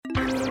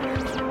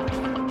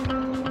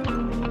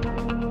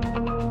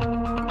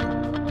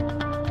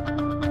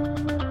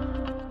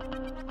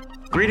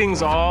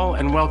Greetings all,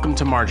 and welcome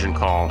to Margin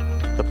Call,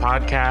 the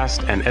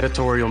podcast and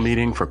editorial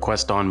meeting for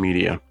Quest On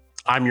Media.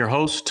 I'm your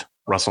host,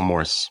 Russell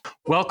Morse.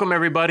 Welcome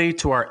everybody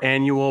to our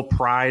annual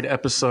Pride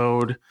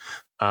episode.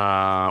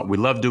 We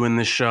love doing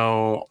this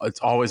show. It's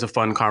always a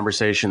fun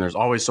conversation. There's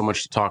always so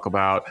much to talk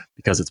about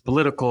because it's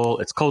political,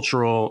 it's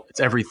cultural, it's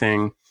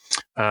everything.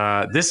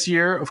 This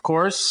year, of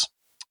course,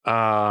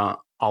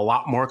 a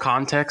lot more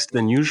context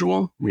than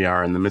usual. We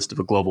are in the midst of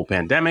a global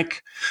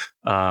pandemic.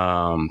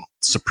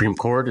 Supreme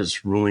Court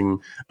is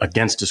ruling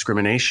against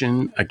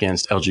discrimination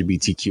against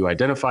LGBTQ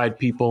identified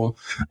people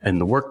in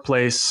the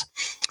workplace.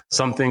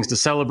 Some things to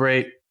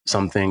celebrate,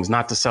 some things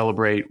not to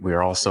celebrate. We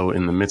are also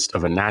in the midst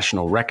of a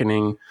national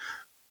reckoning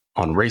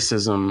on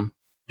racism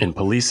in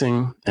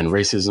policing and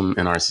racism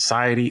in our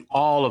society.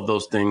 All of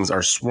those things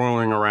are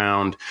swirling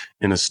around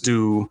in a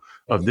stew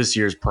of this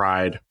year's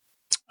Pride,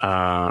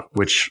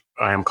 which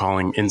I am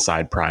calling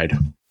Inside Pride,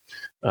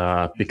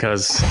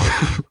 because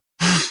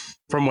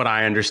from what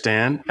I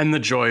understand, and the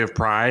joy of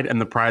Pride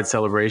and the Pride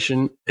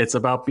celebration, it's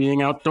about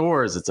being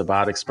outdoors. It's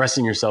about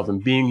expressing yourself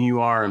and being who you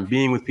are and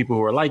being with people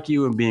who are like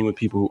you and being with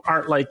people who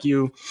aren't like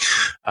you.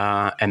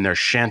 And there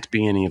shan't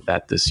be any of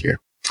that this year.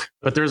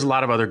 But there's a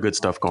lot of other good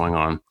stuff going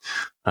on.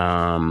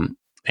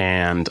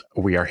 And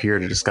we are here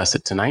to discuss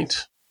it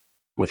tonight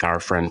with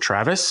our friend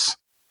Travis.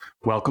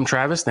 Welcome,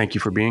 Travis. Thank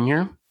you for being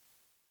here.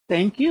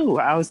 Thank you.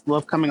 I always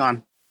love coming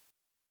on.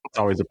 It's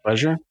always a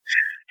pleasure.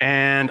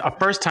 And a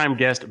first-time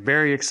guest,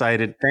 very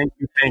excited.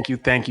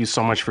 Thank you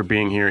so much for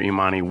being here,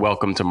 Imani.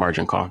 Welcome to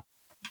Margin Call.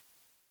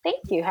 Thank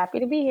you. Happy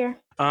to be here.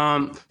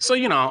 So,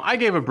 I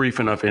gave a brief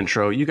enough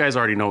intro. You guys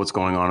already know what's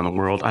going on in the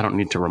world. I don't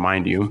need to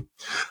remind you.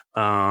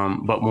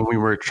 But when we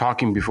were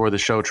talking before the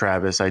show,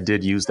 Travis, I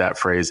did use that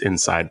phrase,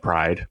 Inside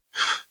Pride,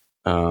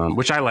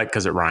 which I like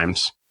because it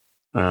rhymes.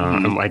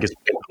 And I guess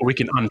we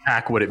can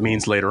unpack what it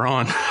means later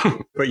on.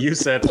 But you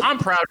said, I'm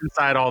proud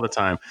inside all the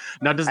time.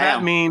 Now, does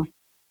that mean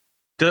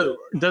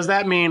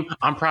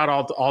I'm proud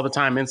all the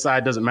time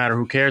inside? Doesn't matter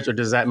who cares? Or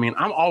does that mean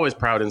I'm always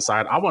proud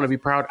inside? I want to be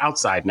proud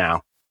outside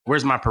now.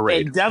 Where's my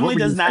parade? It definitely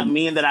does not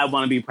mean that I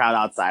want to be proud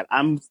outside.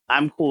 I'm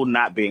cool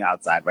not being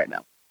outside right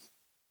now.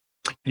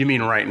 You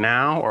mean right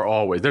now or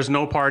always? There's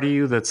no part of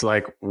you that's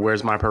like,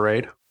 where's my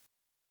parade?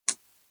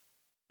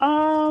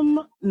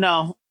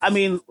 No. I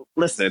mean,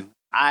 listen.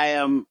 I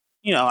am,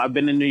 I've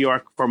been in New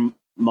York for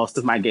most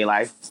of my gay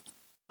life.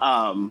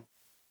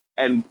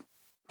 And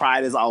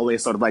Pride has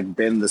always sort of like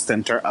been the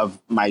center of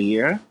my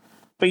year.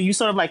 But you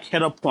sort of like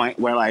hit a point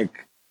where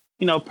like,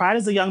 Pride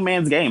is a young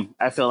man's game.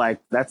 I feel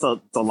like it's a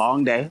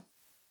long day.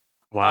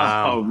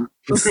 Wow.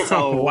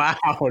 So wow.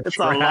 It's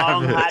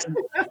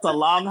a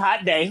long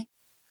hot day.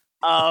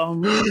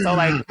 So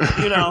like,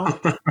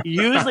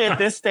 usually at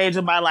this stage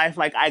of my life,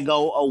 like I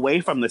go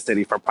away from the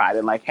city for Pride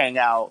and like hang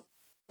out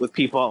with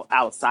people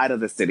outside of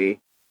the city.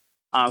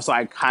 So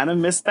I kind of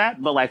miss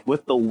that. But like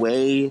with the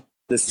way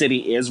the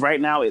city is right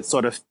now, it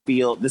sort of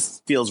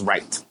feels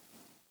right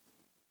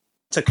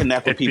to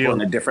connect with people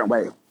in a different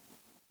way.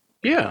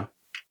 Yeah,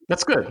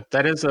 that's good.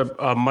 That is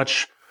a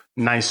much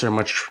nicer,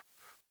 much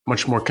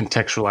more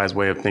contextualized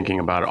way of thinking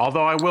about it.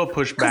 Although I will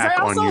push back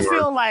on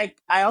you.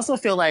 I also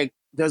feel like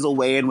there's a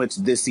way in which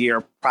this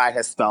year Pride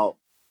has felt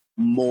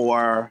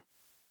more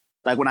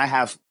like when I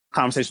have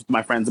conversations with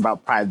my friends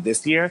about Pride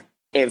this year,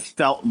 it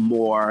felt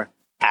more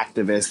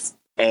activist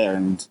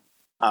and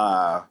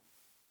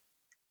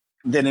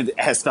than it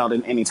has felt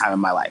in any time in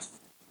my life.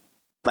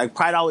 Like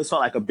Pride always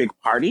felt like a big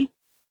party.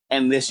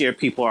 And this year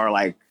people are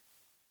like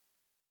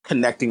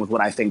connecting with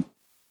what I think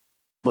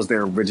was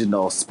their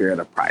original spirit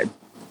of Pride.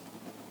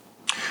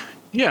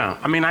 Yeah,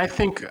 I mean, I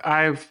think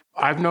I've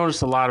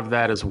noticed a lot of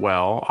that as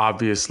well.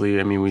 Obviously,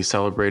 I mean, we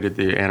celebrated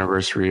the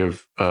anniversary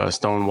of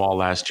Stonewall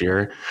last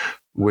year,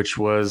 which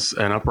was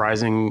an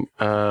uprising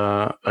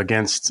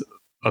against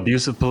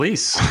abusive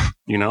police.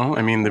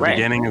 I mean, the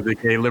beginning of the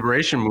gay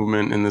liberation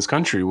movement in this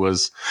country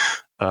was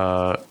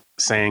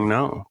saying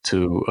no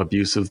to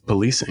abusive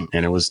policing,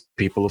 and it was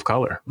people of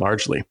color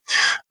largely.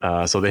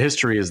 So the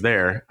history is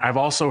there. I've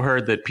also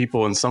heard that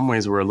people in some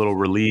ways were a little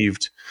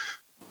relieved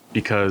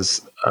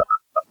because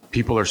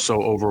people are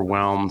so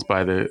overwhelmed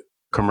by the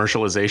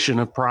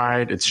commercialization of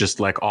Pride. It's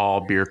just like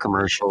all beer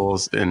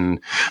commercials and,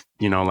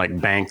 like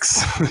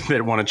banks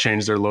that want to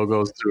change their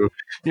logos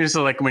to,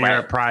 so like when you're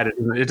at Pride,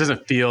 it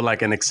doesn't feel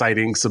like an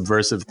exciting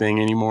subversive thing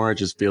anymore. It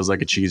just feels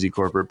like a cheesy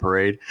corporate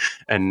parade.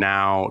 And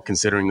now,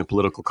 considering the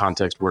political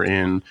context we're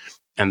in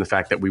and the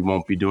fact that we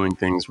won't be doing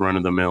things run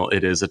of the mill,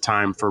 it is a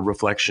time for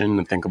reflection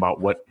and think about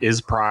what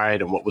is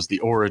Pride and what was the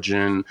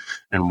origin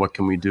and what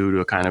can we do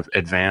to kind of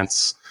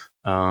advance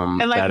and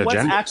like what's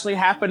agenda. Actually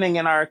happening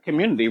in our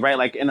community, right?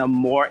 Like in a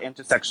more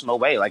intersectional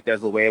way. Like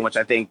there's a way in which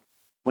I think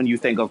when you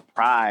think of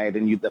Pride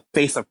and the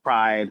face of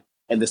Pride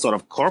in this sort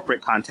of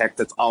corporate context,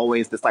 it's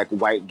always this like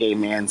white gay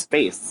man's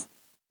face.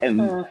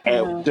 And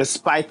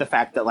despite the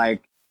fact that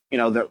like,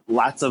 there are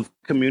lots of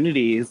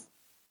communities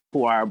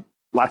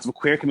lots of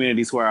queer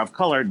communities who are of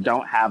color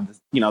don't have,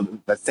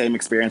 the same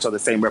experience or the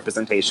same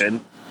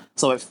representation.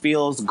 So it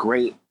feels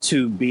great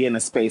to be in a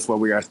space where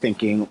we are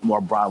thinking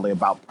more broadly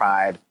about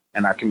Pride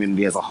and our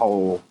community as a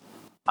whole.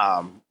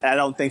 And I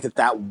don't think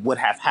that would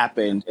have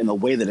happened in the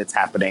way that it's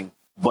happening,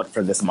 but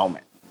for this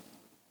moment.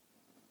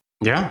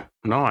 Yeah,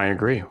 no, I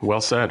agree.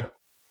 Well said.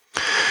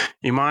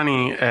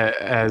 Imani,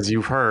 as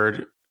you've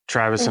heard,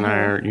 Travis and I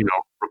are,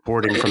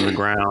 reporting from the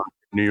ground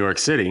in New York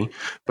City,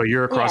 but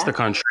you're across the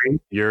country.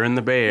 You're in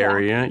the Bay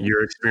Area.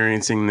 You're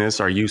experiencing this.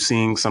 Are you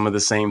seeing some of the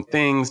same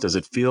things? Does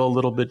it feel a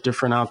little bit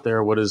different out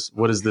there? What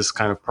does this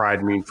kind of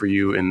pride mean for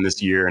you in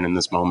this year and in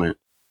this moment?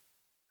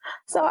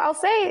 So I'll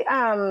say,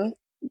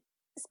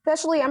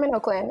 especially I'm in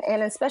Oakland,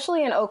 and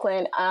especially in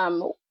Oakland,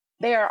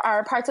 there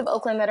are parts of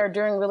Oakland that are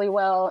doing really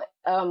well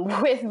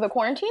with the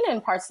quarantine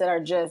and parts that are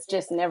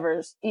just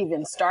never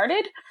even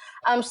started.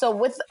 So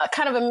with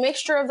kind of a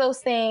mixture of those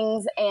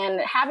things,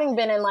 and having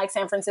been in like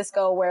San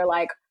Francisco, where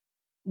like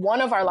one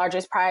of our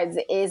largest prides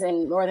is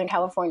in Northern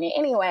California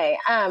anyway,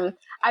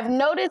 I've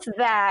noticed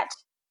that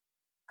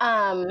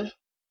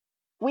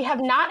we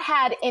have not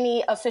had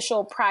any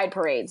official pride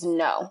parades,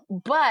 no.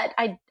 But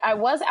I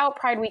was out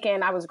Pride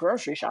weekend. I was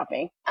grocery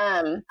shopping.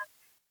 And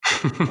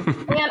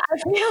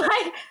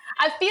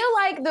I feel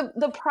like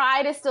the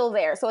pride is still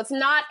there. So it's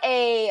not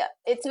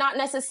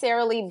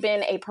necessarily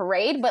been a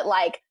parade, but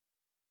like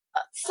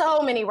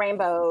so many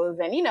rainbows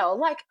and,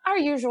 like our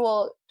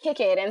usual kick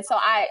it. And so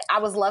I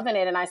was loving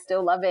it, and I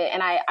still love it.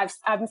 And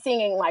I'm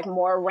seeing like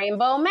more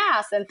rainbow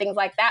masks and things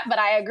like that. But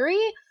I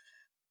agree.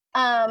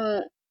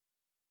 I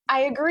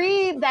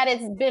agree that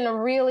it's been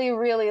really,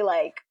 really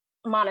like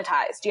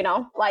monetized,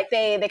 like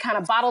they kind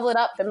of bottled it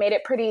up and made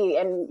it pretty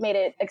and made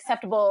it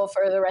acceptable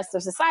for the rest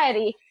of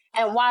society.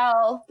 And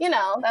while,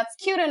 that's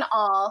cute and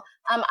all,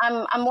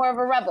 I'm more of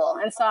a rebel.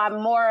 And so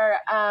I'm more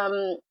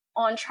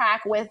on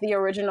track with the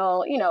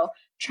original,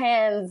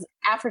 trans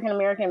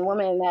African-American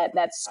woman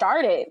that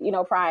started,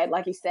 Pride,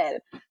 like you said,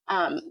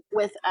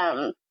 with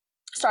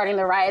starting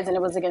the riots, and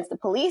it was against the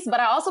police. But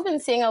I also been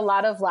seeing a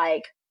lot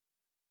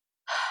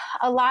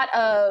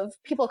of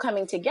people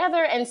coming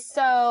together. And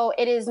so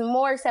it is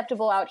more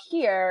acceptable out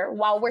here,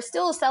 while we're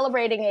still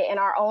celebrating it in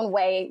our own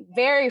way,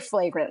 very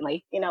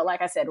flagrantly,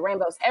 like I said,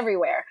 rainbows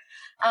everywhere.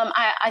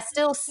 I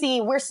still see,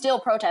 we're still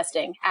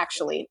protesting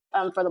actually,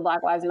 for the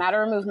Black Lives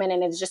Matter movement.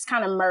 And it's just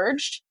kind of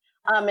merged.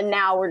 And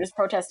now we're just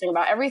protesting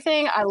about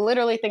everything. I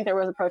literally think there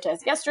was a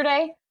protest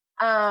yesterday.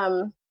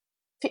 I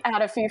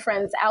had a few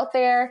friends out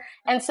there.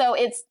 And so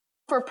it's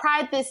for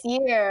Pride this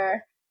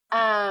year.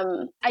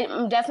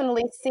 I'm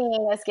definitely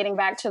seeing us getting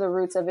back to the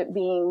roots of it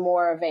being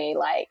more of a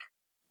like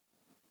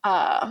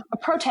a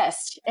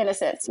protest in a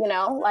sense,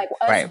 like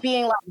us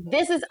being like,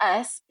 this is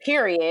us,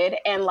 period,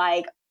 and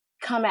like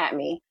come at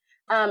me.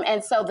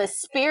 And so the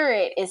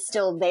spirit is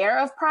still there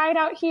of Pride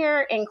out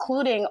here,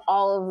 including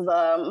all of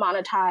the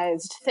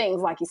monetized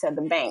things, like you said,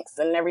 the banks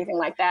and everything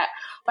like that.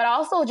 But I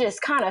also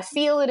just kind of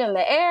feel it in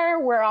the air.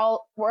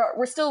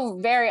 We're still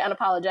very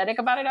unapologetic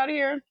about it out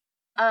here,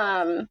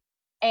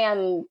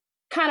 and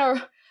kind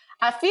of,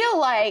 I feel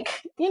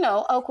like,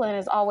 Oakland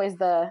is always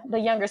the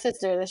younger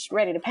sister that's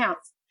ready to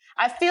pounce.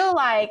 I feel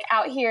like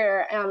out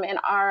here in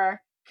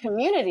our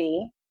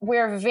community,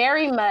 we're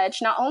very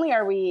much, not only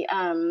are we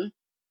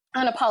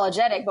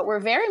unapologetic, but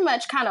we're very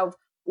much kind of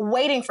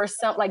waiting for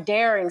like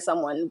daring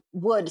someone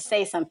would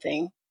say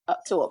something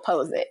to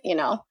oppose it.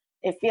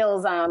 It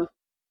feels a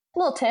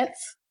little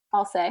tense,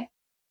 I'll say.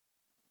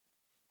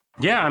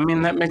 Yeah, I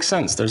mean, that makes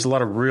sense. There's a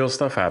lot of real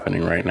stuff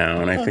happening right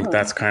now. And I think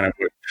that's kind of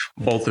what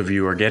both of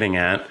you are getting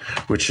at,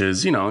 which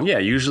is,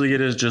 usually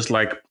it is just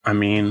like, I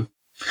mean,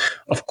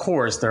 of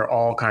course, there are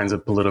all kinds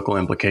of political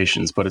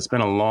implications, but it's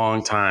been a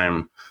long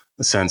time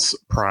since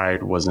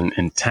Pride was an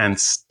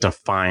intense,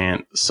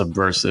 defiant,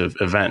 subversive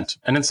event.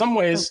 And in some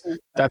ways,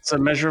 that's a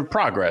measure of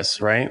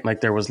progress, right?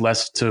 Like there was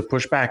less to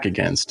push back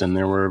against, and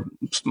there were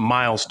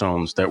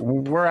milestones that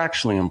were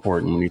actually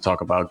important when you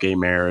talk about gay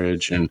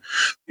marriage and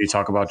you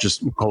talk about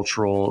just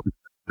cultural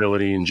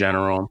ability in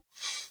general.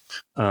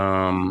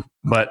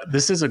 But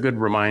this is a good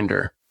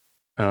reminder.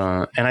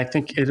 And I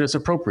think it is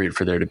appropriate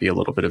for there to be a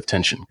little bit of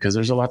tension because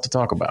there's a lot to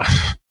talk about.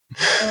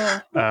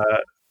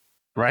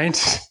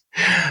 Right?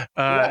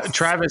 Yes.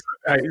 Travis,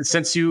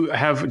 since you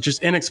have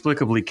just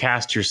inexplicably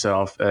cast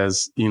yourself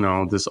as,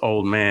 this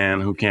old man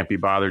who can't be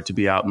bothered to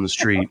be out in the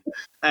street.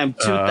 I'm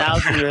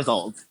 2,000 years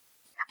old.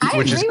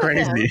 Which is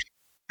crazy.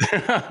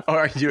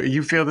 Or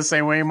you feel the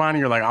same way, Imani?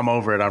 You're like, I'm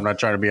over it. I'm not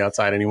trying to be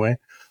outside anyway.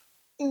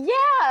 Yeah,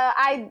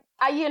 I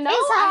haven't been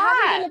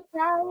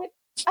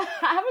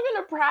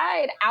to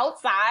Pride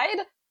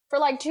outside for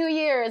like 2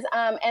 years.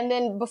 And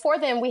then before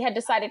then we had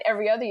decided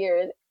every other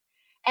year.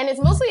 And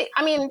it's mostly,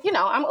 I mean,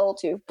 I'm old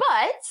too,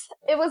 but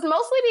it was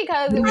mostly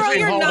because Girl,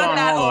 you're not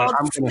that old.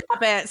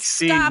 Stop it.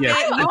 Stop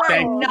it. You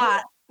are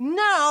not.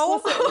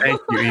 No. Thank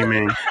you,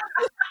 Imani.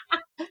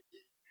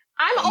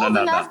 I'm old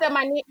enough that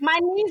my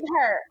knees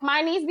hurt.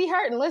 My knees be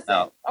hurting.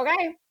 Listen,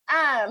 okay?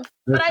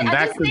 But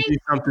that could be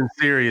something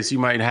serious. You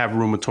might have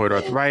rheumatoid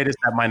arthritis.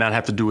 That might not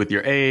have to do with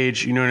your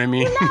age. You know what I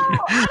mean?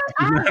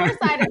 I'm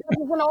nearsighted.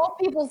 It's an old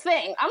people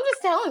thing. I'm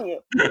just telling you.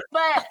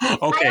 But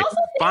okay,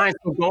 fine.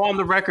 So go on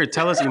the record.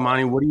 Tell us,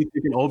 Imani, what do you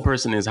think an old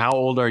person is? How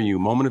old are you?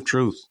 Moment of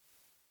truth.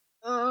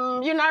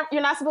 You're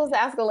not supposed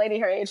to ask a lady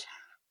her age.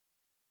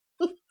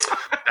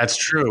 That's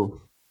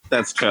true.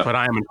 That's true. But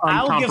I am an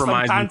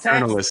uncompromising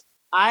journalist.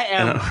 I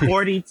am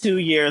 42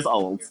 years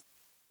old.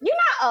 You're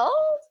not old?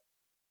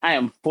 I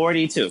am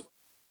 42.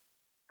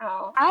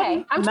 Oh,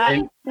 okay. I'm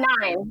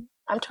 29.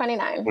 I'm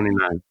 29.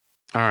 29.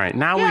 All right.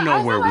 Now we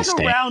know where we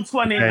stand. Around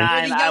 29,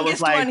 You're the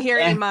youngest one here,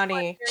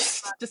 Imani.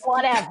 Just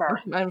whatever.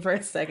 For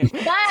a second.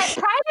 But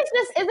Pride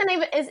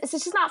it's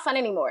just not fun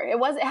anymore. It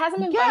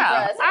hasn't been fun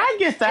for us. I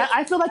get that.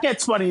 I feel like at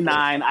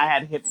 29, I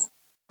had hit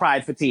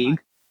Pride fatigue.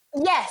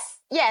 Yes.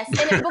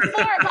 And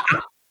before, but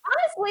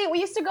honestly, we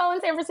used to go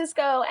in San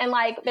Francisco and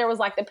like there was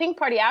like the pink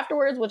party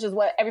afterwards, which is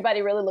what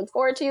everybody really looked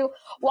forward to.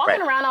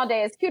 Walking around all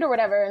day is cute or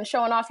whatever and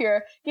showing off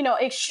your,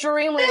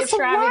 extremely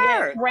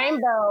extravagant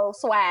rainbow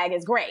swag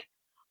is great.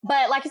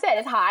 But like you said,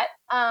 it's hot.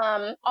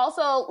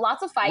 Also,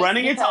 lots of fights.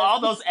 Running into all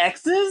those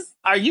exes?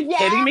 Are you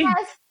kidding me?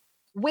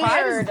 Weird.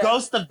 Pride is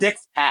Ghost of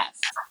Dick's Past.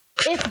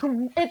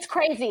 It's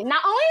crazy.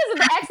 Not only is it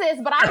the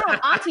exes, but I have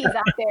aunties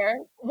out there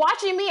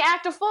watching me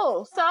act a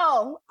fool.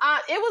 So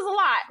it was a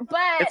lot. But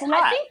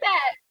I think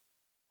that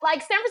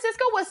like San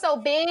Francisco was so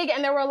big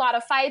and there were a lot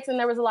of fights and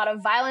there was a lot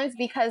of violence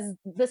because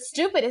the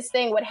stupidest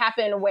thing would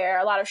happen where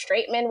a lot of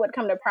straight men would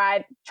come to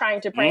Pride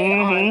trying to prey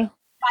on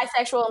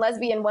bisexual and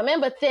lesbian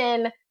women, but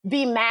then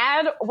be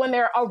mad when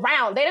they're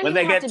around. They didn't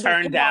get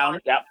turned down.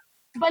 Yep.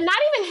 But not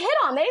even hit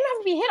on. They didn't have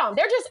to be hit on.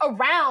 They're just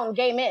around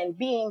gay men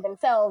being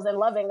themselves and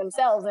loving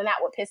themselves, and that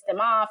would piss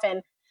them off.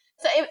 And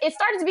so it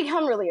started to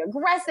become really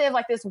aggressive,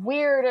 like this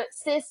weird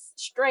cis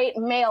straight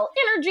male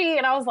energy.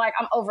 And I was like,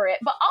 I'm over it.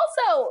 But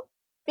also,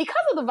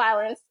 because of the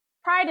violence,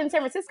 Pride in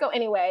San Francisco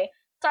anyway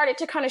started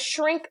to kind of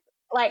shrink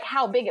like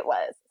how big it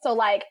was. So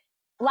like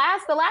the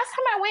last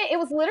time I went, it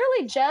was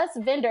literally just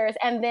vendors,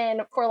 and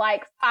then for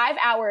like 5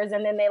 hours,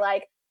 and then they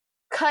like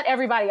cut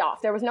everybody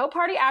off. There was no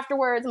party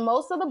afterwards.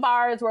 Most of the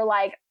bars were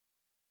like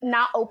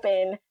not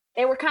open.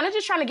 They were kind of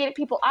just trying to get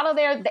people out of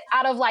there.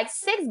 Out of like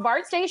 6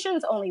 BART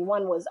stations, only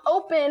 1 was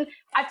open.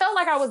 I felt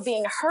like I was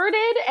being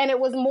herded, and it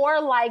was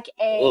more like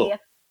a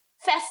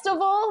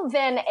festival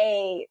than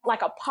a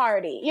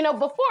party.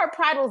 Before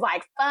Pride was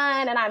like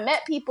fun, and I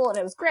met people, and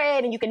it was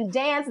great, and you can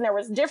dance, and there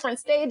was different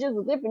stages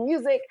with different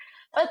music.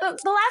 But the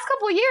last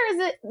couple of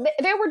years,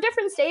 there were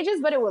different stages,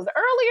 but it was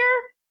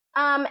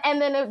earlier.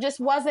 And then it just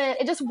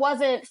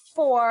wasn't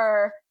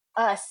for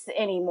us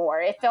anymore.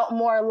 It felt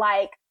more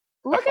like,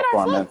 look at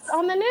our folks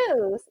on the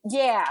news.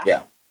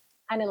 Yeah.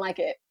 I didn't like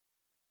it.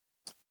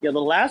 Yeah, the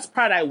last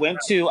Pride I went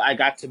to,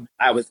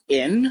 I was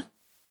in,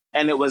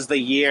 and it was the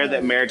year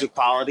that marriage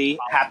equality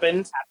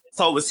happened.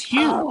 So it was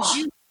huge.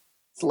 Oh,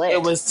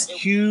 it was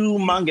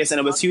humongous, and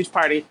it was a huge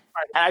party.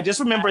 And I just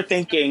remember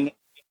thinking,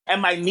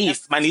 and my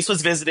niece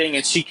was visiting,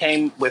 and she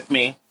came with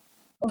me.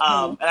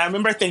 And I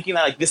remember thinking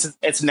that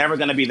it's never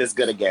going to be this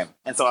good again.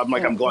 And so I'm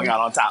like, I'm going out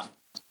on top.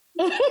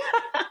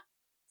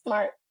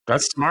 Smart.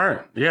 That's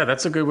smart. Yeah,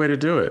 that's a good way to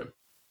do it.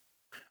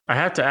 I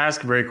have to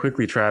ask very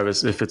quickly,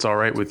 Travis, if it's all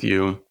right with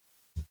you.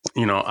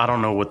 I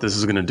don't know what this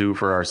is going to do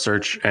for our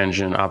search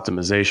engine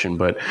optimization,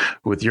 but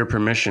with your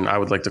permission, I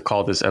would like to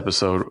call this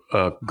episode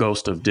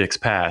Ghost of Dick's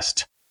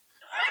Past.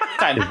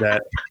 Is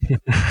that...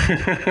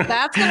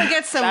 That's going to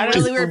get some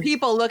really weird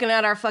people looking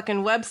at our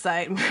fucking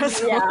website.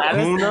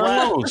 Who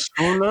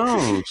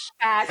knows?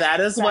 That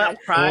is what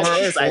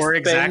Pride is. Or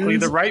exactly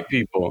the right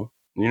people.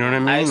 You know what I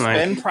mean? I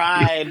spend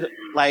Pride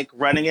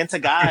running into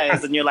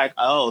guys, and you're like,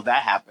 oh,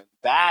 that happened.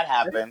 That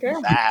happened.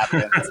 That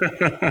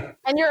happened.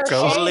 And you're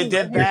totally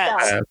did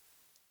that.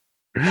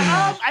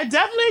 I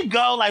definitely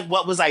go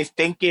what was I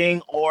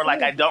thinking, or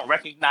I don't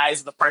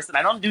recognize the person.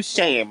 I don't do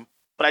shame,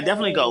 but I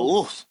definitely go,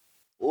 oof.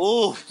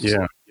 Oof.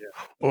 Yeah.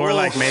 Or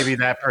maybe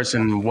that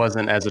person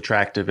wasn't as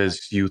attractive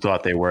as you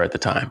thought they were at the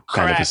time.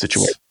 Kind of a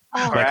situation.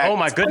 Oh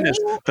my goodness,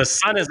 the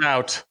sun is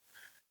out.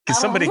 Can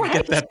somebody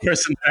get that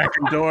person back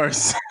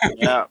indoors?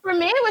 Yeah. For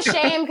me, it was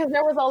shame because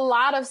there was a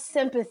lot of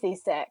sympathy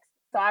sex.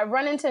 So I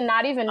run into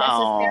not even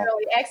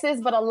necessarily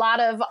exes, but a lot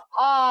of,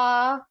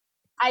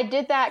 I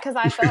did that because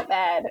I felt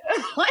bad.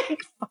 Fuck.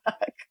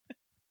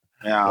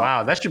 Yeah.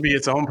 Wow, that should be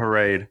its own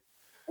parade.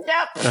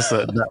 Yep.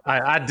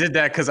 I did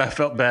that because I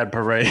felt bad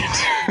parade.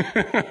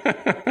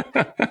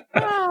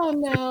 Oh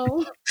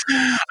no.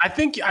 I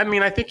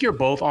think you're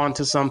both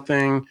onto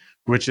something,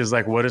 which is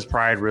what is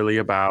Pride really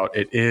about?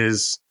 It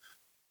is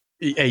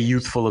a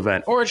youthful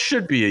event, or it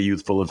should be a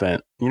youthful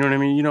event. You know what I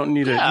mean? You don't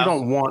need you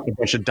don't want a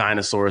bunch of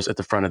dinosaurs at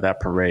the front of that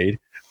parade.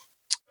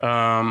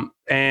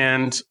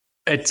 And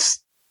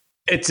it's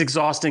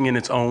exhausting in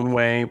its own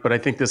way, but I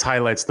think this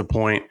highlights the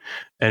point.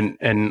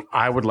 And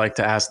I would like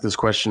to ask this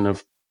question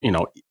of,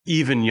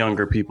 even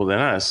younger people than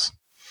us,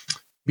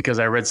 because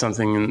I read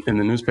something in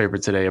the newspaper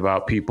today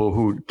about people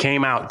who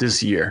came out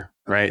this year,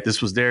 right?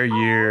 This was their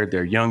year.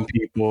 They're young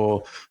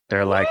people.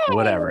 They're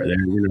whatever. They're,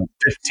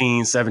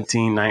 15,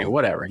 17, 19,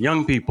 whatever.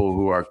 Young people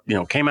who are,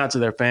 came out to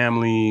their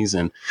families,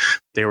 and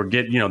they were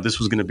this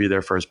was going to be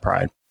their first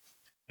Pride.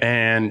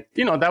 And,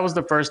 you know, that was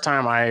the first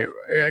time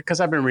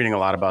because I've been reading a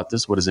lot about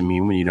this. What does it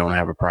mean when you don't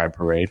have a pride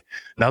parade?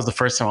 And that was the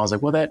first time I was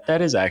like, well,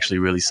 that is actually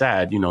really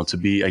sad, you know, to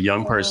be a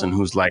young person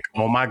who's like,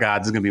 oh my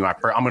God, this is going to be my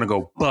first, I'm going to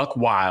go buck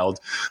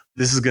wild.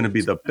 This is going to be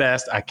the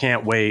best. I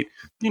can't wait.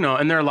 You know,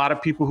 and there are a lot of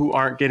people who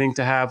aren't getting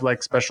to have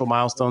like special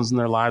milestones in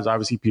their lives.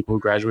 Obviously, people who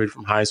graduated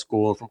from high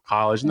school, from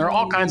college, and there are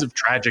all kinds of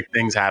tragic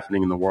things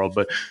happening in the world.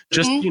 But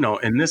just, you know,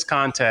 in this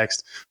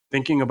context,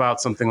 thinking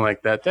about something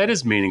like that, that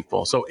is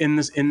meaningful. So in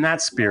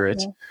that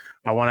spirit,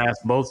 I want to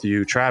ask both of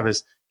you,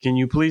 Travis, can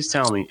you please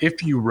tell me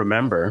if you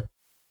remember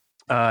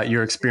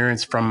your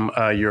experience from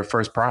your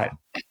first Pride?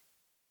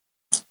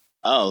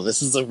 Oh,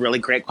 this is a really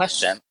great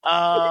question.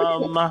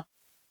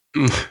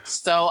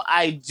 So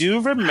I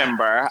do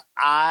remember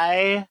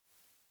I'd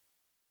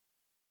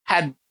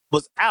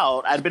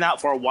been out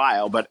for a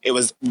while, but it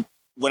was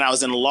when I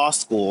was in law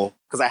school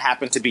because I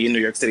happened to be in New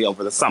York City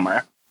over the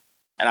summer.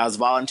 And I was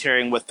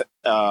volunteering with the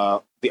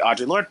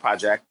Audre Lorde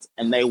Project,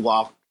 and they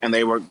were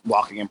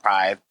walking in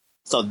Pride.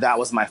 So that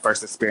was my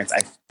first experience.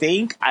 I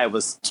think I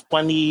was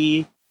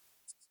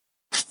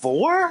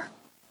 24,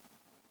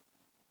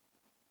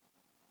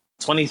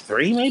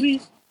 23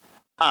 maybe.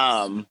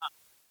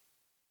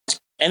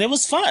 And it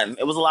was fun.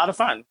 It was a lot of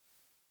fun.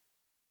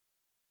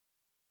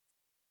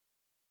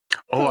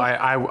 Oh,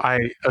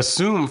 I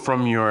assume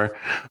from your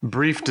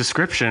brief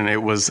description,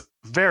 it was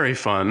very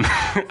fun.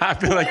 I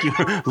feel like you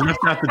left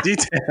out the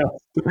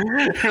details.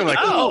 You're like,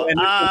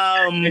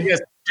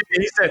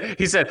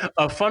 he said,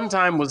 a fun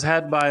time was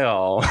had by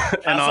all.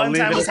 And a fun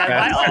time was had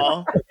by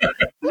all.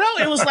 No,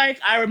 it was like,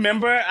 I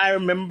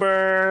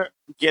remember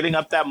getting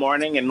up that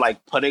morning and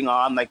like putting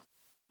on like,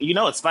 you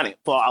know, it's funny.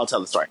 Well, I'll tell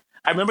the story.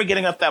 I remember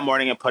getting up that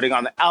morning and putting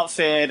on the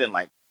outfit and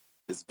like,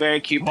 this very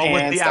cute pants.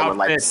 What was the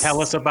outfit?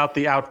 Tell us about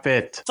the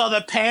outfit. So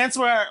the pants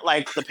were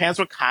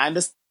kind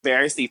of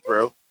very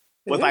see-through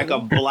with like a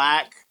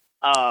black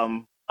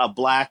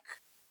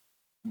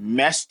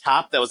mesh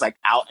top that was like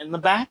out in the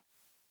back.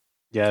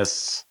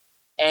 Yes.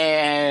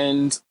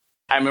 And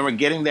I remember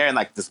getting there and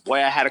like this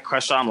boy I had a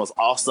crush on was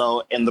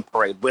also in the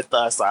parade with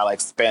us. So I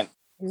like spent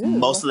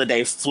most of the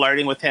day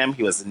flirting with him.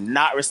 He was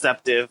not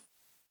receptive.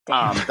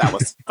 That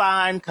was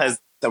fine because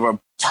there were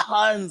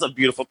tons of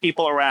beautiful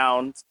people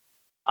around.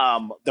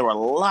 There were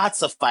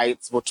lots of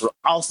fights, which were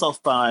also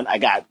fun. I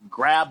got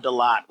grabbed a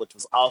lot, which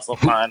was also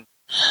fun.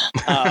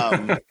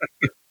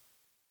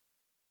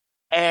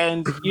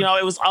 And, you know,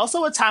 it was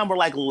also a time where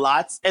like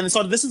and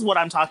so this is what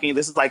I'm talking.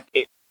 This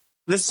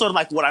is sort of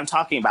like what I'm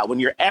talking about. When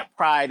you're at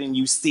Pride and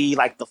you see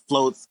like the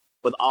floats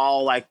with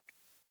all like,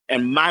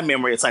 in my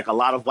memory, it's like a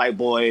lot of white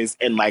boys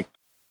in like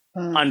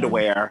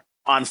underwear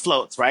on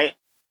floats, right?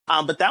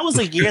 But that was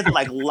a year that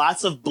like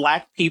lots of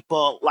Black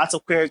people, lots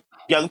of queer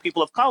young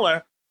people of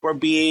color were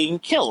being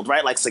killed,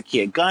 right? Like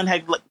Sakia Gunn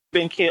had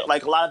been killed.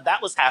 Like a lot of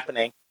that was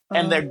happening.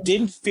 And there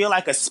didn't feel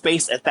like a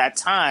space at that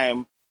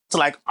time to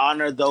like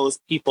honor those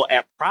people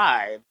at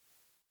Pride.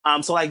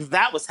 So like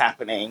that was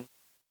happening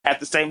at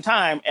the same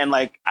time. And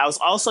like, I was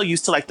also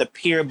used to like the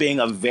pier being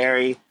a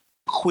very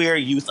queer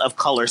youth of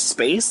color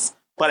space.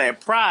 But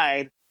at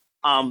Pride,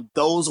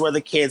 those were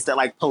the kids that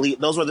like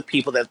those were the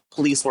people that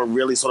police were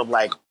really sort of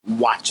like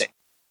watching.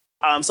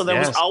 So there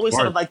was always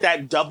sort of like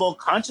that double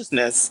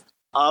consciousness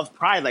of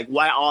Pride, like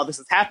why all this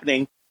is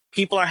happening.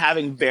 People are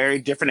having very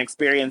different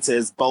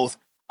experiences, both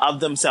of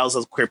themselves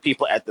as queer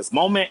people at this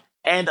moment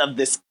and of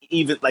this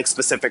even like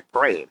specific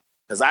parade.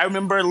 Because I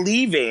remember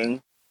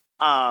leaving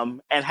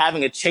and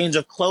having a change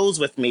of clothes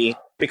with me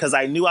because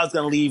I knew I was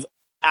going to leave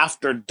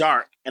after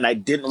dark and I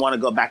didn't want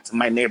to go back to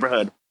my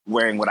neighborhood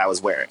wearing what I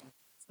was wearing.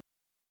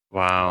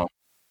 Wow.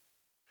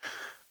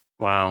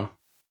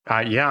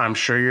 Yeah, I'm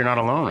sure you're not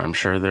alone. I'm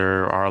sure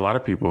there are a lot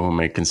of people who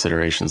make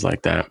considerations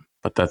like that.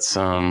 But that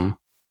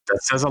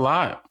says a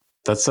lot.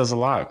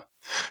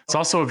 It's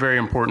also a very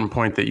important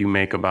point that you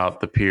make about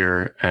the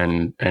pier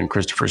and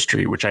Christopher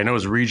Street, which I know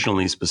is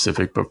regionally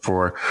specific, but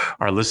for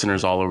our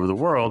listeners all over the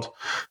world,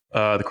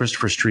 the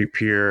Christopher Street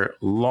Pier,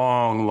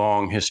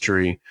 long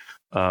history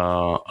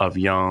of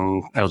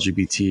young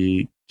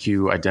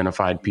LGBTQ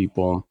identified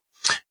people.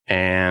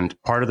 And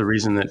part of the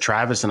reason that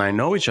Travis and I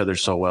know each other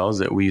so well is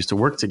that we used to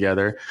work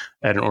together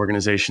at an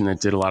organization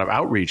that did a lot of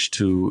outreach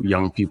to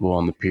young people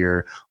on the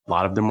pier. A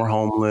lot of them were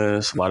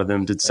homeless. A lot of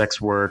them did sex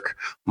work.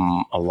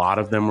 A lot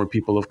of them were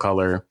people of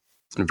color,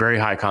 a very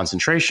high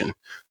concentration.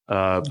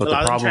 But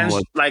the problem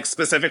was like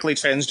specifically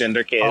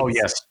transgender kids. Oh,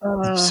 yes.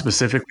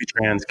 Specifically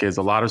trans kids,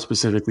 a lot of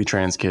specifically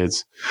trans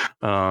kids.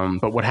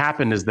 But what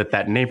happened is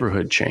that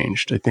neighborhood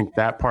changed. I think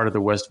that part of the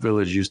West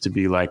Village used to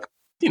be like,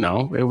 you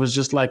know, it was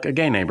just like a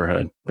gay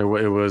neighborhood. It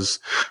was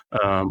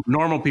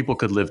normal people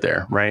could live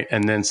there, right?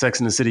 And then Sex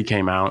and the City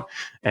came out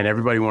and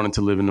everybody wanted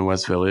to live in the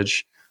West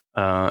Village.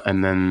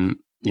 And then,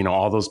 you know,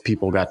 all those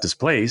people got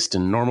displaced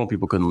and normal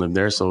people couldn't live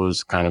there. So it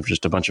was kind of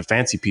just a bunch of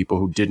fancy people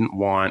who didn't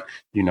want,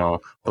 you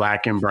know,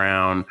 Black and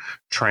brown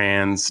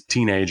trans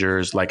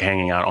teenagers like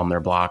hanging out on their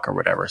block or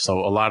whatever. So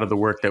a lot of the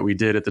work that we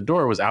did at the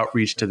door was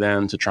outreach to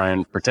them to try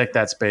and protect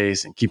that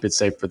space and keep it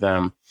safe for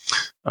them.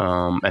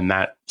 And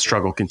that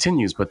struggle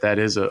continues, but that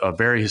is a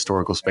very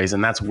historical space.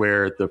 And that's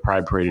where the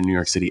Pride Parade in New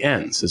York City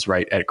ends, is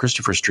right at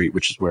Christopher Street,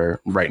 which is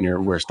right near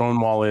where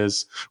Stonewall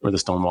is, where the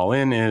Stonewall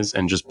Inn is,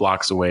 and just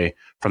blocks away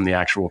from the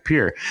actual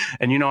pier.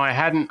 And,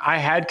 I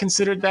had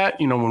considered that,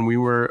 when we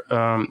were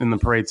in the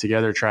parade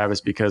together, Travis,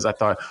 because I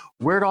thought,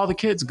 where'd all the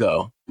kids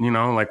go? When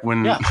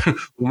when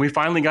we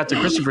finally got to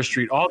Christopher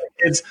Street, all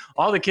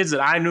the kids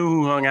that I knew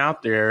who hung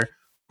out there,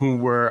 who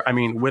were,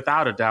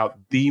 without a doubt,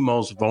 the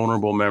most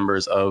vulnerable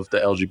members of the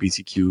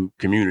LGBTQ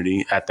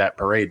community at that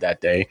parade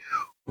that day,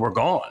 were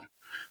gone.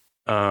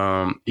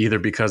 Either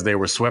because they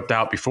were swept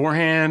out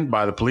beforehand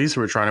by the police who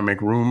were trying to make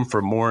room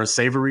for more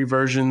savory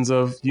versions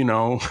of,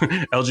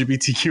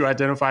 LGBTQ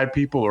identified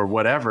people or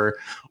whatever,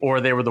 or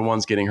they were the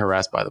ones getting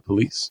harassed by the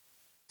police.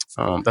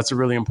 That's a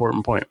really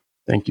important point.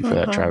 Thank you for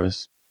that,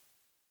 Travis.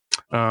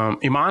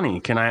 Imani,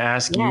 can I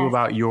ask you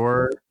about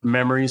your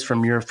memories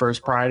from your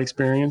first Pride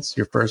experience,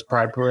 your first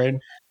Pride Parade?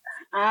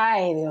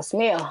 Ay, Dios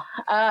mío.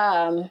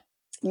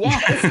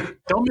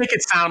 Don't make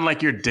it sound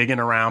like you're digging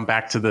around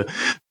back to the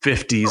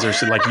 50s or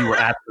like you were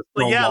at the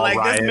Stonewall riot.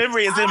 This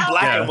memory is in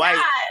black and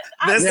white.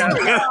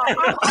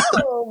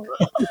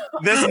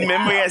 This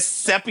memory is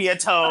sepia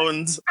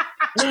toned.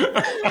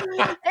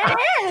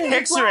 It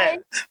is.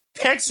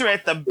 Picture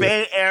it, the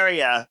Bay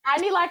Area. I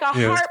need like a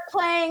harp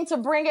playing to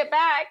bring it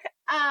back.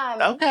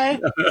 Okay.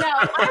 No,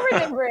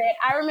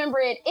 I remember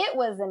it. It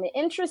was an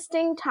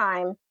interesting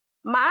time.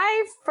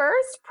 My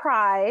first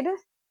Pride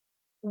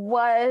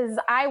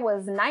I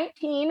was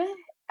 19,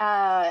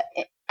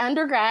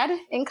 undergrad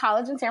in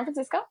college in San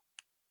Francisco.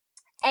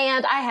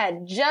 And I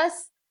had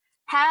just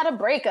had a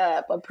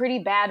breakup, a pretty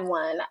bad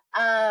one.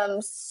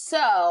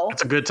 So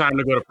it's a good time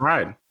to go to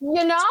Pride.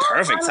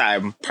 Perfect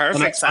time.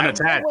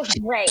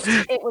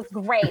 It was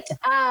great.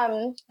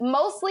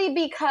 Mostly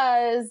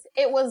because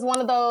it was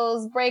one of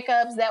those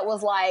breakups that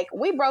was like,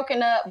 we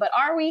broken up, but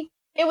are we?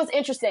 It was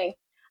interesting.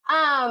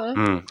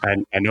 I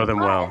know them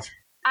well.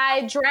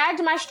 I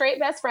dragged my straight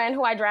best friend,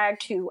 whom I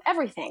dragged to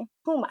everything,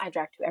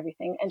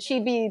 and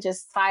she'd be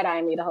just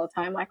side-eyeing me the whole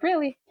time, like,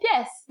 really?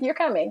 Yes, you're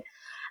coming.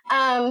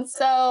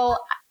 So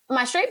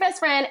my straight best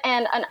friend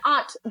and an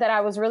aunt that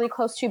I was really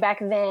close to back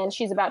then,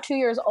 she's about 2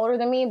 years older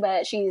than me,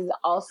 but she's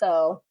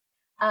also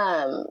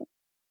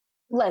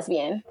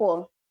lesbian.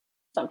 Well,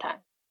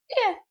 sometimes.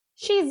 Yeah,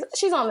 she's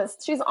on this.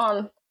 She's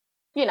on,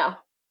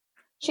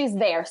 she's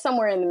there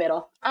somewhere in the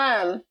middle.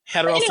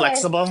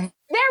 Hetero-flexible.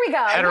 There we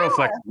go.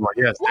 Hetero-flexible.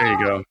 Yes, there you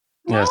go.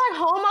 More like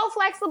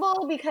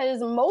homo-flexible,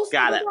 because most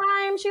of the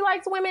time she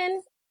likes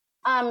women.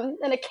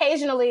 And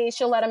occasionally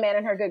she'll let a man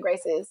in her good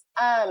graces.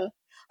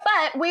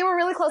 But we were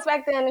really close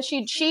back then. And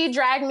she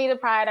dragged me to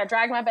Pride. I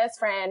dragged my best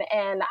friend,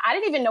 and I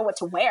didn't even know what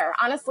to wear.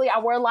 Honestly, I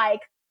wore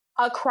like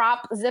a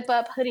crop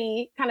zip-up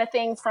hoodie kind of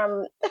thing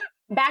from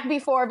back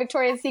before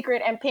Victoria's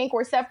Secret and Pink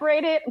were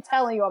separated. I'm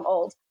telling you, I'm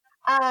old.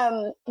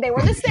 They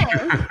were the same.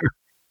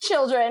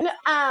 Children.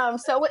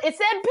 So it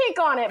said Pink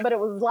on it, but it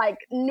was like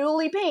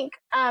newly pink.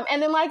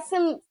 And then like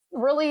some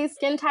really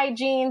skin tight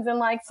jeans and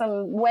like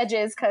some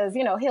wedges, because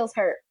heels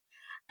hurt.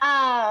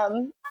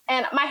 And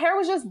my hair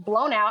was just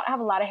blown out. I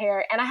have a lot of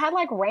hair, and I had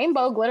like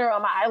rainbow glitter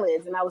on my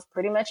eyelids, and that was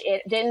pretty much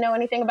it. Didn't know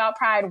anything about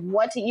Pride,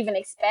 what to even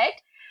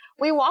expect.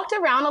 We walked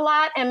around a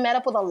lot and met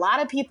up with a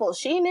lot of people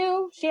she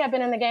knew. She had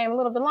been in the game a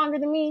little bit longer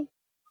than me.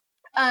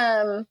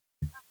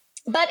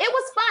 But it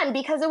was fun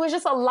because it was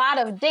just a lot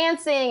of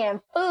dancing and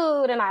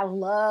food, and I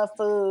love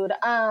food.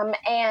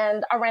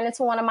 And I ran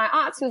into one of my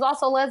aunts who's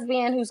also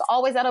lesbian, who's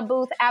always at a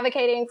booth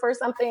advocating for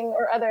something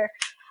or other.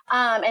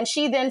 And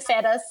she then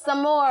fed us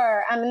some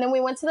more. And then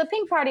we went to the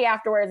Pink Party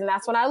afterwards, and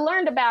that's when I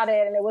learned about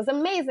it, and it was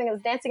amazing. It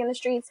was dancing in the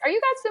streets. Are you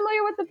guys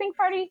familiar with the Pink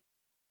Party?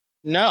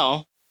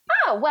 No.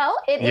 Oh, well,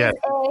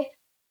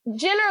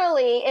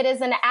 generally it is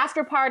an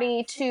after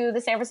party to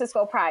the San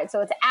Francisco Pride.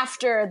 So it's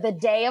after the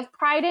day of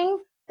Priding.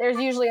 There's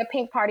usually a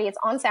Pink Party. It's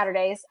on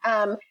Saturdays.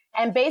 And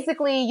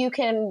basically you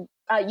can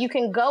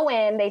go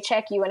in, they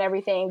check you and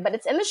everything, but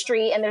it's in the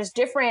street, and there's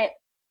different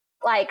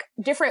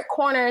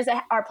corners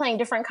that are playing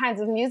different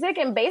kinds of music.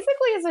 And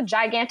basically it's a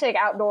gigantic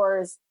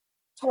outdoors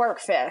twerk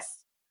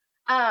fest.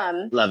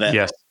 Love it.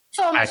 Yes.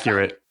 So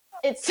accurate.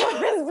 That's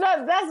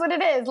what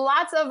it is.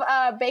 Lots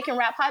of bacon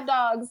wrap hot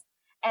dogs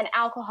and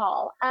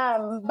alcohol.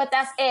 But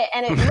that's it.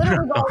 And it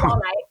literally goes all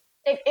night.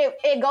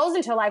 It goes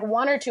until like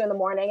 1 or 2 in the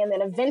morning, and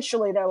then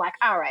eventually they're like,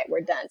 all right,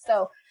 we're done.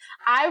 So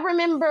I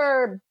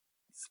remember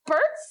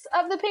spurts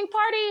of the Pink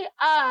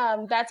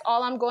Party. That's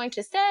all I'm going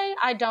to say.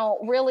 I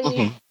don't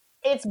really,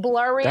 it's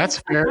blurry. That's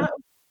fair.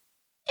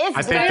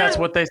 I think that's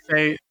what they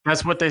say.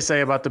 That's what they say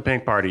about the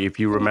Pink Party. If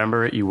you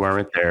remember it, you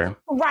weren't there.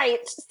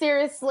 Right.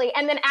 Seriously.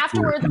 And then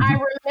afterwards, I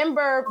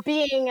remember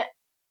being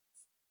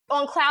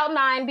on cloud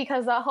 9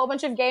 because a whole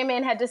bunch of gay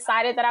men had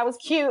decided that I was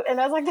cute, and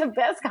that was like the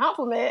best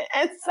compliment.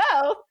 And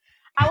so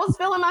I was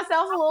feeling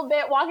myself a little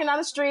bit walking down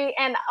the street.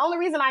 And the only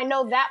reason I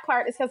know that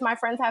part is because my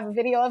friends have a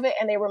video of it,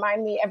 and they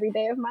remind me every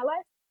day of my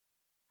life.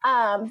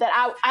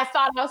 That I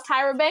thought I was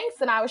Tyra Banks,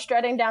 and I was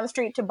strutting down the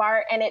street to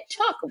BART, and it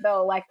took,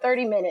 though, like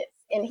 30 minutes.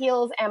 in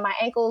heels and my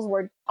ankles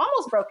were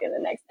almost broken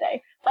the next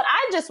day. But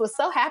I just was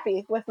so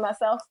happy with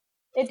myself.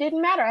 It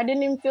didn't matter. I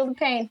didn't even feel the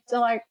pain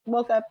till I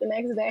woke up the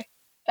next day.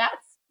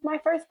 That's my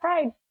first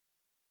Pride.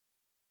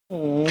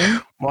 Well,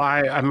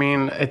 I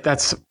mean,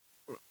 that's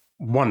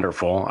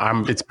wonderful.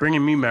 It's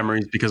bringing me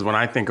memories because when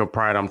I think of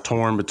Pride, I'm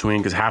torn between,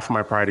 because half of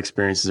my Pride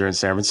experiences are in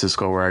San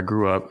Francisco where I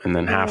grew up, and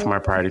then half of my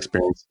Pride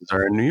experiences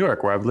are in New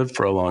York where I've lived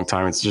for a long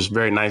time. It's just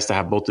very nice to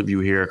have both of you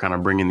here kind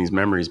of bringing these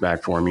memories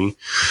back for me,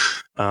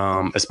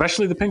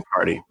 especially the Pink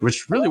Party,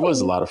 which really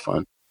was a lot of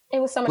fun. It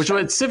was so much fun. Which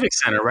was at Civic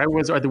Center,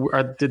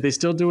 right? Did they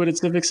still do it at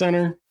Civic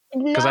Center?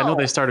 Because I know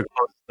they started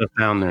closing stuff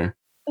down there.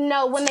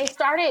 No, when they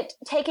started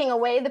taking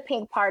away the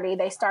Pink Party,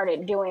 they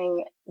started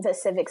doing the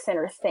Civic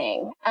Center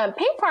thing.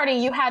 Pink Party,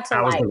 you had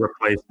to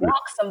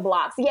walk some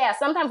blocks. Yeah,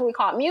 sometimes we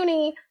call it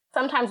Muni.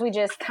 Sometimes we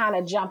just kind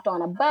of jumped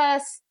on a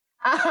bus.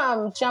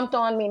 Jumped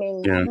on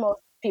meaning most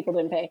people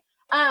didn't pay.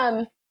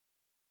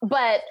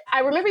 But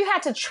I remember you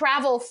had to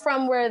travel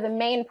from where the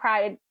main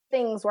Pride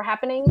things were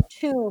happening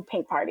to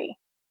Pink Party.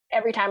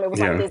 Every time it was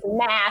like this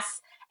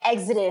mass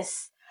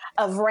exodus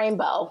of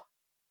rainbow.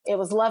 It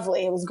was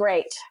lovely. It was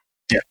great.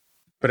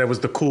 But it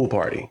was the cool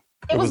party.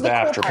 It was the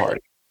after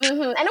party.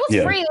 Mm-hmm. And it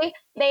was free.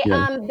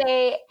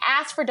 They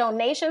asked for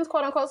donations,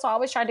 quote unquote. So I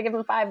always tried to give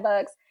them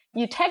 $5.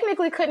 You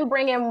technically couldn't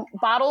bring in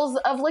bottles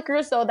of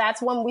liquor. So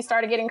that's when we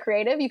started getting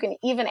creative. You can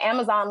even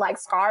Amazon like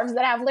scarves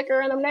that have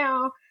liquor in them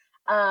now.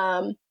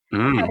 Had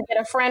to get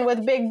a friend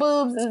with big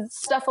boobs and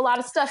stuff a lot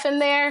of stuff in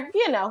there.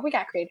 You know, we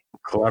got creative.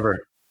 Clever.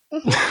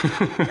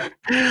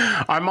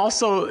 I'm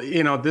also,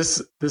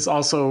 this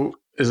also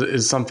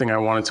is something I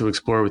wanted to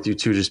explore with you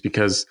too, just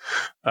because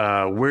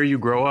where you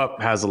grow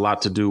up has a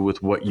lot to do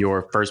with what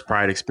your first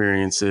Pride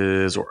experience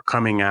is or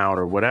coming out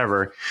or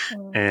whatever.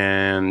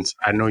 And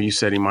I know you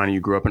said, Imani, you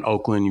grew up in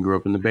Oakland, you grew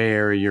up in the Bay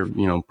Area,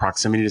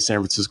 proximity to San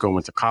Francisco,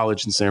 went to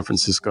college in San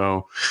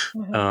Francisco.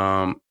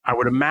 I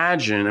would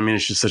imagine,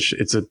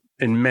 it's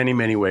in many,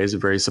 many ways, a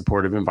very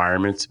supportive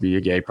environment to be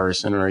a gay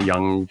person or a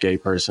young gay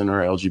person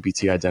or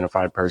LGBT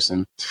identified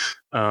person,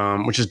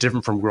 which is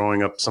different from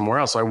growing up somewhere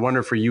else. So I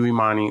wonder for you,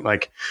 Imani,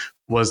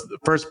 was the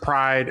first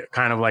Pride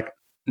kind of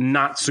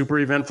not super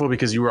eventful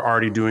because you were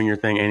already doing your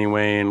thing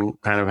anyway and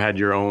kind of had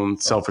your own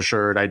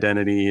self-assured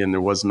identity and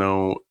there was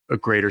no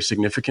greater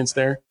significance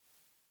there?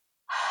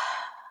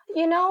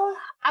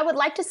 I would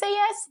like to say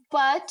yes,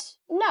 but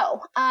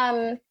no.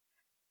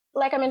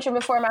 Like I mentioned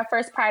before, my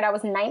first Pride, I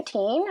was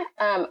 19.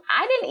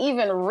 I didn't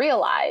even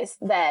realize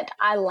that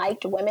I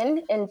liked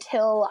women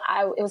until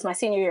it was my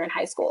senior year in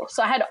high school.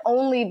 So I had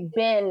only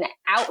been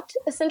out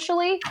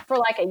essentially for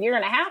a year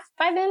and a half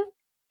by then.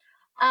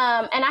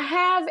 And I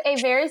have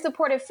a very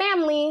supportive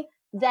family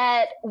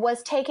that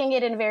was taking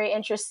it in very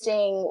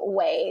interesting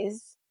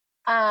ways.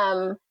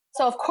 So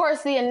of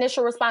course the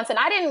initial response, and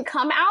I didn't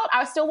come out,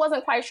 I still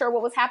wasn't quite sure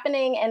what was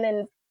happening. And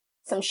then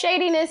some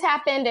shadiness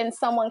happened and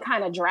someone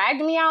kind of dragged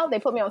me out. They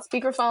put me on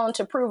speakerphone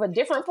to prove a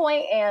different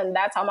point, and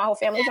that's how my whole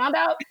family found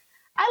out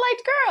I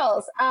liked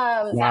girls.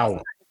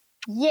 Wow.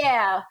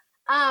 Yeah.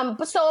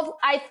 But so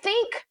I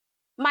think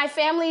my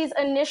family's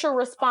initial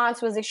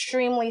response was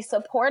extremely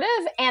supportive,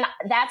 and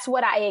that's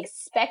what I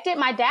expected.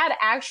 My dad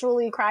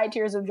actually cried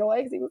tears of joy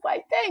because he was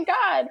like, thank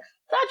God,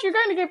 thought you were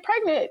going to get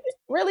pregnant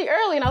really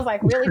early. And I was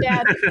like, really,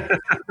 Dad?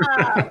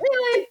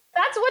 Really?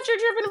 That's what you're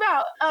driven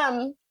about?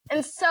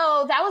 And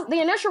so that was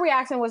the initial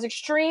reaction, was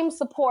extreme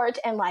support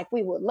and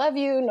we would love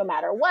you no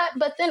matter what.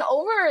 But then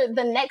over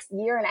the next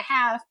year and a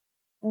half,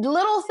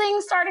 little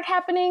things started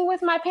happening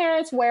with my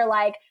parents where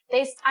I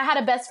had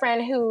a best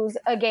friend who's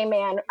a gay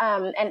man,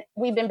 and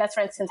we've been best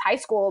friends since high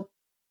school.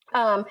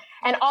 And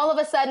all of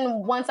a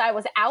sudden, once I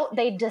was out,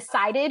 they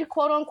decided,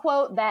 quote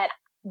unquote, that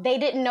they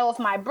didn't know if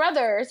my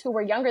brothers who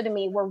were younger than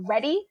me were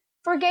ready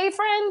for gay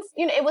friends.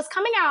 It was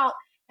coming out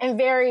in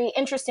very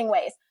interesting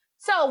ways.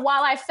 So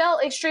while I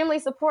felt extremely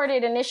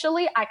supported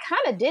initially, I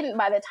kind of didn't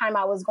by the time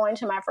I was going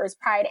to my first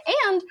Pride.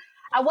 And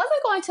I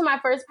wasn't going to my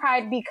first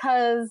Pride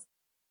because,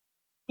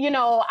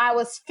 I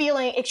was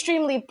feeling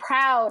extremely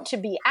proud to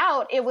be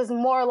out. It was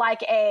more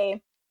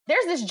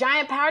there's this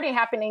giant party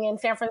happening in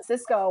San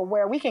Francisco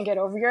where we can get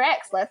over your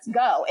ex. Let's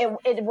go.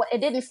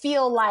 It didn't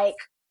feel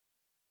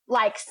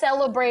like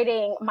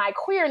celebrating my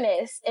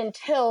queerness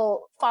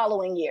until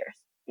following years,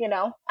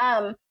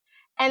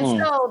 And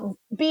so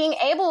being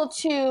able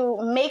to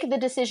make the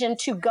decision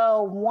to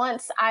go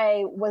once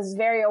I was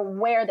very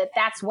aware that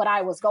that's what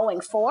I was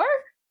going for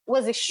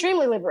was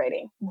extremely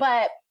liberating.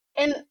 But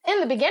in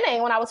the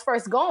beginning, when I was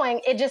first going,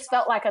 it just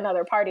felt like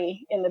another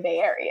party in the Bay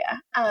Area.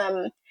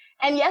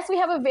 And yes, we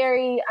have a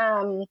very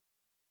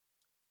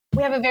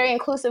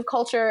inclusive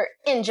culture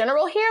in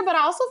general here, but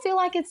I also feel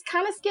like it's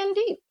kind of skin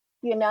deep,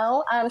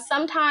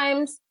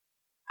 sometimes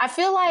I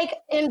feel like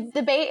in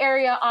the Bay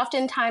Area,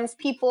 oftentimes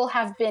people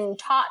have been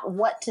taught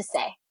what to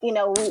say. They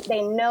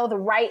know the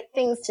right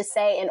things to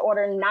say in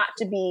order not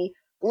to be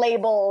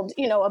labeled,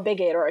 a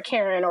bigot or a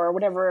Karen or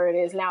whatever it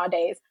is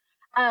nowadays.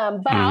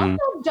 But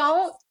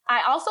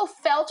I also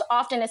felt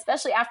often,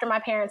 especially after my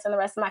parents and the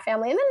rest of my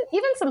family, and then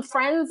even some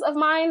friends of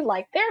mine,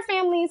 like their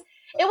families,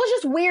 it was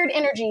just weird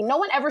energy. No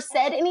one ever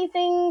said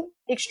anything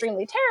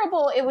extremely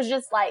terrible. It was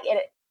just like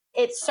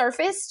it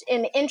surfaced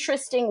in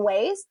interesting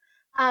ways.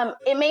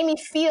 It made me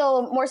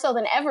feel more so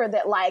than ever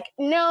that like,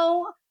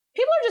 no,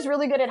 people are just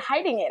really good at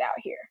hiding it out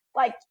here.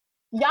 Like,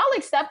 y'all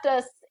accept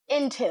us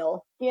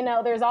until,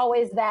 there's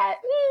always that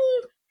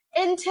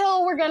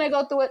until we're going to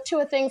go through it to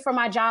a thing for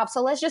my job.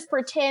 So let's just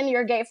pretend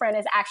your gay friend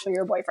is actually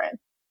your boyfriend.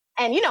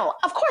 And,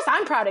 of course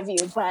I'm proud of you,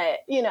 but,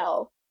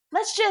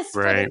 let's just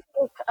for the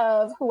sake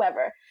of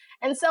whoever.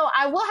 And so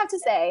I will have to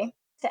say,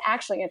 to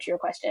actually answer your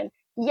question,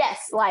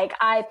 yes, like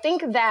I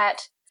think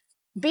that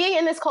being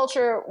in this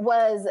culture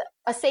was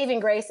a saving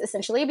grace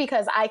essentially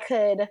because I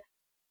could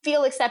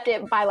feel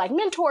accepted by like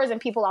mentors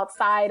and people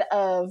outside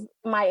of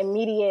my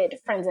immediate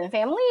friends and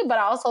family. But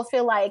I also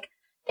feel like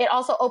it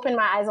also opened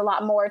my eyes a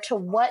lot more to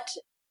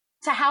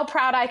how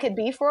proud I could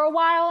be for a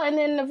while. And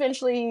then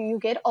eventually you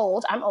get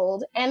old, I'm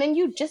old, and then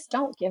you just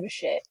don't give a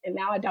shit. And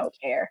now I don't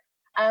care.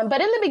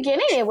 But in the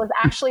beginning, it was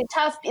actually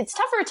tough. It's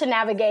tougher to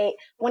navigate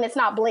when it's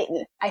not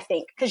blatant, I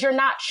think, because you're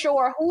not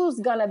sure who's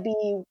going to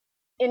be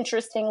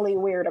interestingly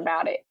weird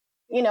about it.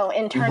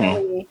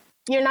 Internally,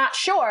 you're not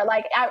sure.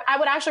 Like, I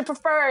would actually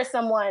prefer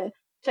someone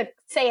to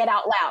say it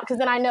out loud because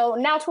then I know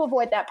now to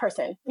avoid that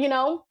person,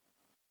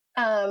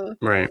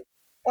 Right.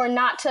 Or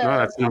not to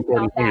that's an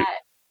important point.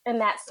 In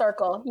that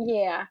circle.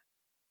 Yeah.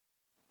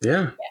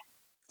 Yeah.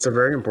 It's a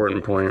very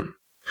important point.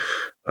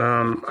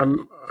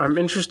 I'm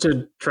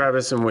interested,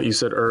 Travis, in what you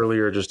said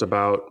earlier, just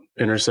about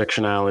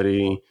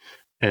intersectionality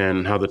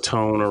and how the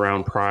tone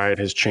around Pride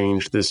has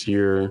changed this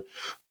year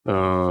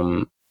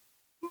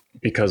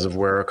because of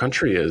where our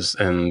country is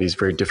and these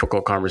very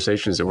difficult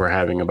conversations that we're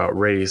having about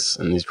race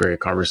and these very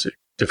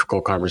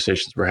difficult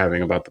conversations we're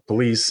having about the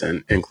police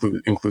and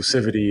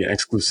inclusivity and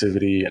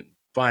exclusivity and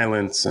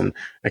violence and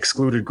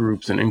excluded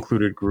groups and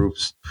included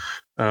groups.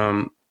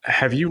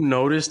 Have you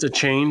noticed a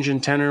change in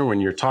tenor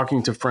when you're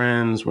talking to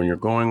friends, when you're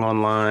going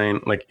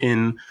online, like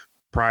in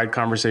Pride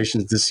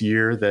conversations this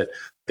year, that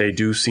they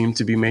do seem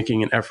to be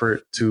making an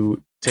effort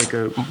to take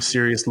a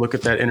serious look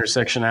at that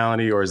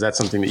intersectionality, or is that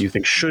something that you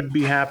think should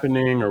be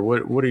happening, or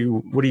what are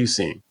you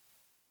seeing?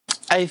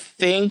 I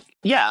think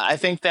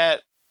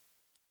that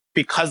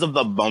because of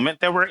the moment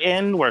that we're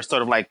in, where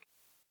sort of like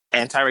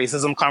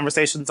anti-racism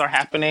conversations are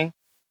happening,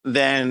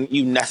 then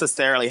you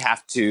necessarily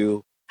have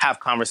to have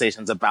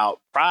conversations about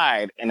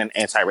Pride in an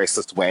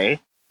anti-racist way,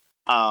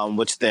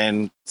 which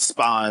then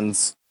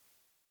spawns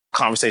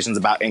conversations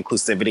about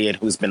inclusivity and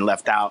who's been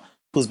left out,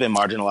 who's been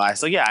marginalized.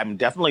 So yeah, I'm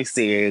definitely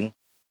seeing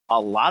a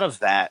lot of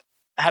that.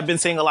 I have been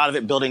seeing a lot of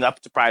it building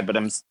up to Pride, but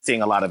I'm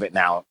seeing a lot of it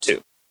now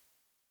too.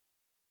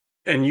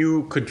 And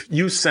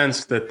you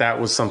sensed that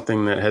was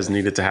something that has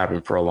needed to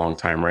happen for a long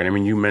time, right? I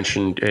mean, you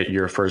mentioned at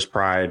your first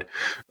Pride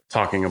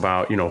talking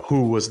about,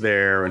 who was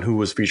there and who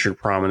was featured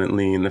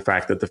prominently, and the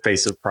fact that the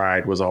face of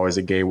Pride was always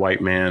a gay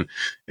white man.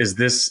 Does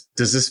this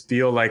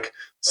feel like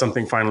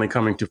something finally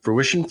coming to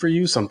fruition for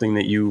you? Something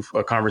that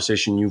a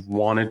conversation you've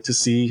wanted to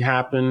see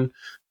happen,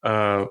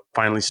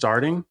 finally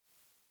starting?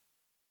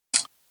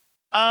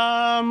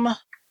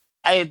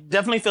 It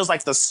definitely feels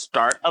like the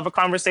start of a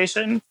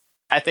conversation.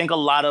 I think a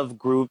lot of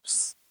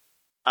groups,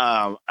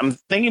 I'm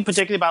thinking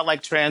particularly about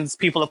like trans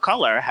people of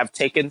color, have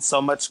taken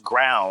so much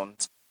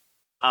ground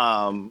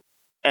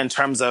in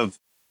terms of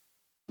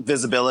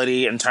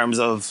visibility, in terms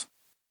of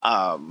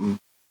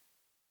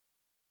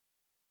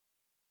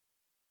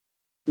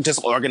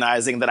just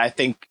organizing, that I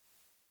think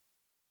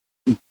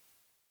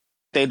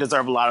they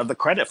deserve a lot of the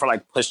credit for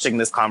like pushing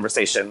this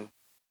conversation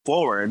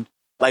forward,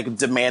 like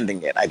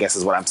demanding it, I guess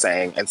is what I'm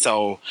saying. And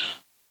so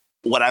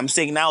what I'm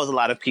seeing now is a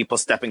lot of people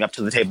stepping up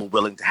to the table,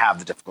 willing to have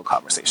the difficult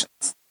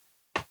conversations.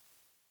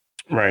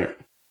 Right.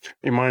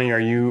 Imani, are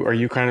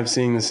you kind of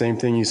seeing the same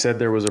thing? You said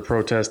there was a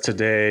protest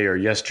today or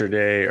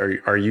yesterday.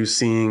 Are you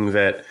seeing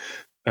that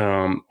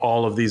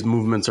all of these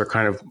movements are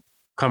kind of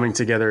coming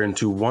together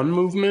into one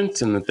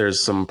movement, and that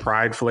there's some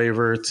Pride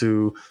flavor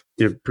to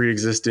the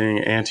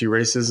pre-existing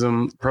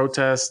anti-racism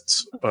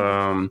protests?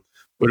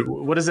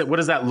 What does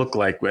that look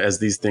like as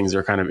these things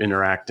are kind of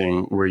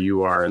interacting where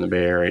you are in the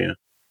Bay Area?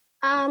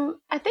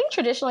 I think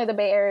traditionally the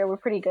Bay Area, we're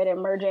pretty good at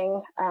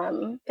merging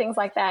things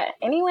like that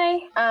anyway.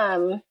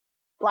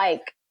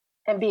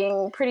 And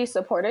being pretty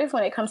supportive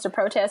when it comes to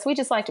protests. We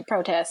just like to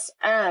protest.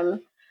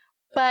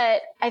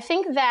 But I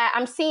think that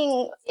I'm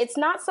seeing it's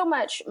not so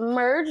much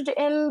merged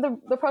in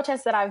the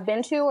protests that I've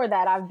been to or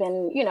that I've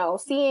been,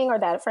 seeing or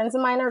that friends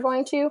of mine are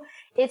going to.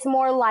 It's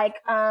more like,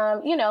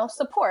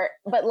 support,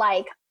 but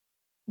like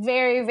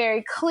very,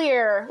 very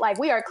clear. Like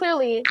we are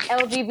clearly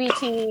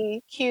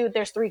LGBTQ.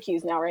 There's 3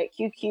 Qs now, right?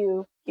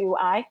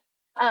 QQQI.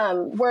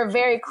 We're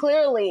very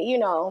clearly,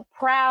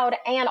 proud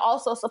and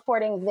also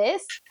supporting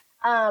this.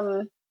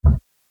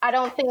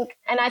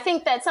 I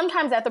think that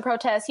sometimes at the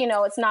protest,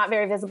 it's not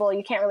very visible.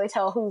 You can't really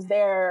tell who's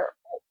there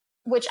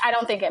which I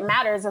don't think it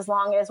matters as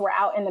long as we're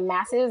out in the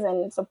masses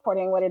and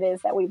supporting what it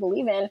is that we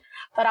believe in.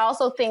 But I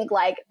also think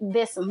like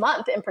this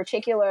month in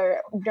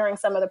particular, during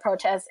some of the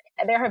protests,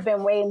 there have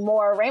been way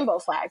more rainbow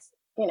flags,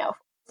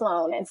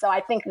 flown. And so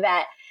I think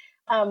that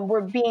we're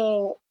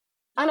being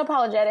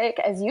unapologetic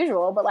as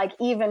usual, but like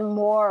even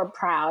more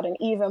proud and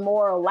even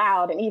more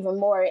loud and even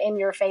more in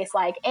your face,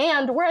 like,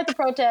 and we're at the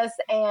protests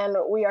and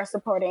we are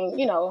supporting,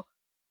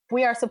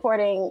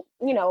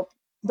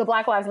 the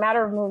Black Lives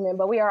Matter movement,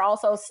 but we are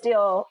also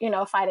still,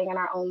 fighting in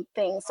our own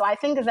thing. So I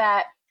think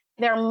that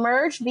they're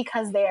merged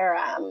because they're,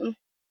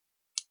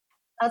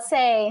 I'd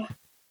say,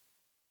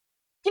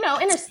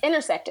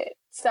 intersected.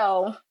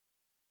 So,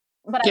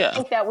 but I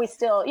think that we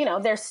still,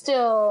 there's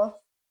still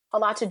a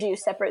lot to do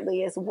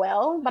separately as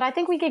well. But I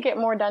think we could get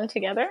more done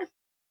together,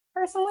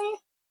 personally.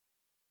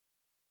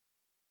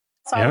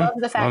 So I love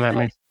the fact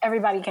that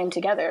everybody came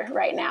together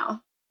right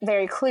now.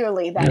 Very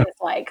clearly that it's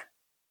like,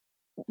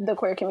 the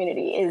queer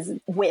community is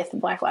with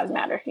Black Lives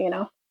Matter,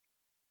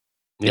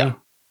 Yeah.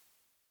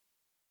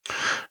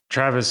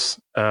 Travis,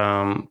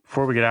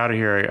 before we get out of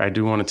here, I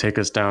do want to take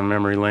us down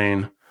memory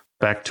lane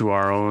back to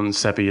our own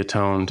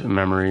sepia-toned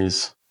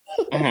memories.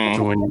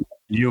 To when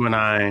you and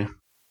I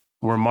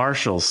were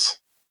marshals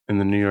in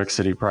the New York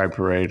City Pride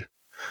Parade.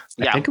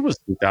 I think it was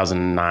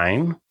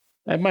 2009.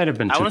 It might have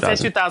been 2000. I want to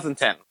say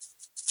 2010.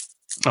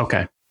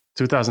 Okay.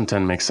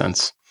 2010 makes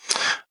sense.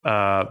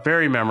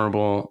 Very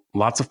memorable.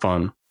 Lots of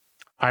fun.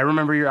 I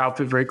remember your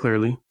outfit very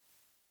clearly.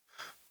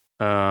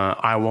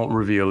 I won't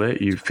reveal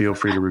it. You feel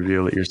free to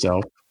reveal it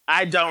yourself.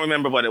 I don't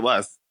remember what it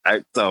was.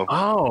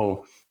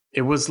 Oh,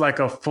 it was like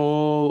a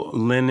full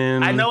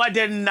linen. I know I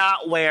did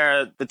not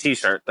wear the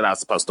T-shirt that I was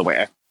supposed to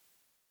wear.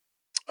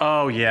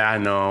 Oh yeah, I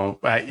know.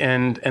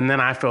 And then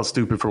I felt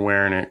stupid for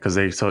wearing it because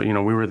we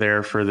were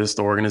there for this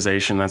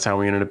organization. That's how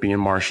we ended up being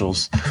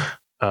marshals.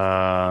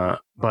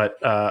 But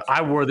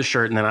I wore the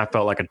shirt and then I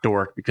felt like a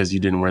dork because you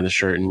didn't wear the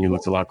shirt and you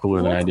looked a lot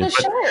cooler than I did.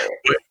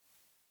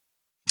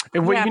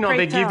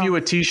 They give you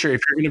a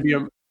T-shirt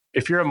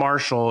if you're a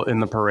marshal in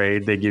the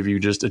parade, they give you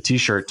just a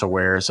T-shirt to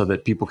wear so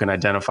that people can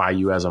identify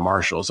you as a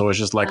marshal. So it's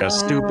just like a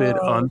stupid,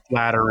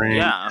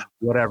 unflattering,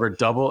 whatever,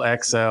 double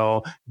XL,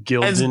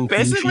 gilded. It's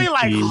basically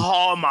like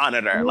hall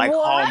monitor,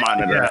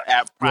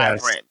 at Pride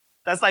Parade.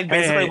 That's like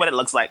basically what it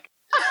looks like.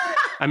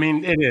 I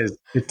mean, it is.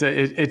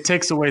 It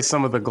takes away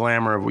some of the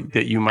glamour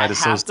that you might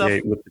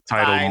associate with the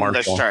title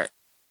marshal. The shirt.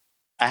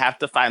 I have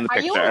to find the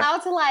picture. Are you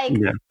allowed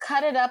to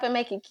cut it up and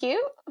make it cute?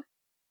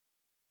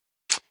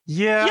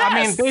 Yeah, yes. I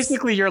mean,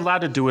 basically, you're allowed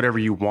to do whatever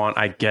you want,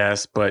 I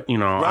guess. But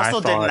Russell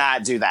did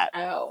not do that.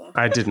 Oh,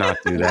 I did not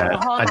do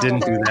that. I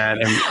didn't do that,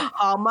 and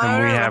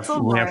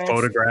we have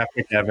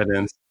photographic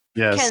evidence.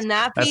 Yes, can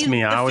that that's be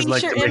me. I always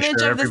like to make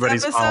sure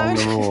everybody's following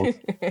the rules.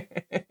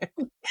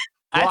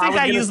 I think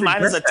I used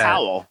mine as a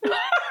towel.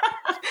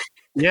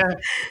 Yeah,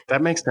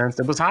 that makes sense.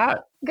 It was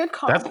hot. Good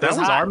call. That was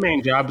our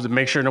main job, was to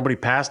make sure nobody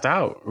passed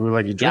out. We were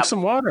like, you drink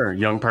some water,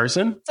 young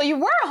person. So you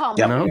were a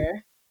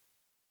homemaker.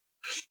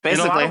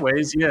 Basically. In a lot of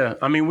ways, yeah.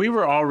 I mean, we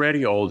were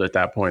already old at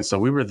that point. So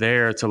we were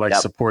there to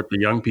support the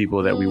young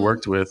people that we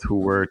worked with who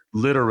were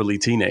literally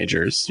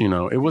teenagers.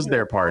 It was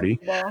their party.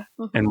 Yeah.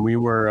 And we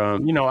were,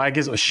 I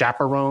guess it was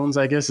chaperones,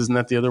 I guess. Isn't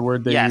that the other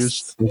word they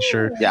used?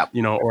 Sure. Yeah.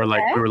 Or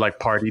like we were like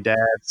party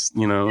dads,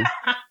 Party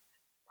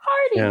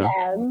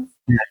dads.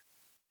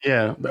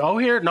 Yeah. Oh,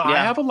 here. No, I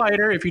have a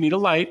lighter. If you need a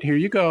light, here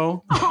you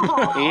go.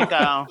 Here you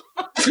go.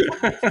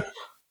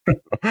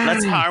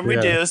 Let's harm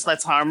reduce.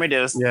 Let's harm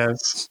reduce.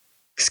 Yes.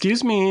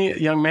 Excuse me,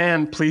 young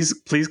man, please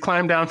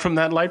climb down from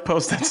that light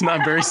post. That's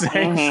not very safe.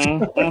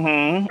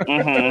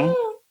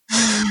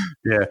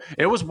 Yeah,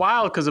 it was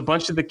wild because a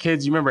bunch of the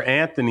kids, you remember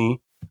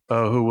Anthony,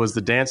 who was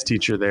the dance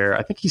teacher there.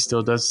 I think he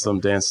still does some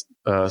dance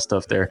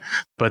stuff there.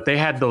 But they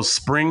had those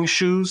spring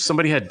shoes.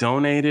 Somebody had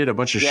donated a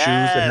bunch of shoes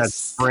that had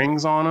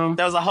springs on them.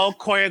 There was a whole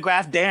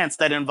choreographed dance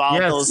that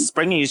involved those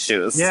springy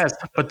shoes. Yes,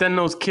 but then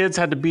those kids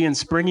had to be in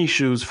springy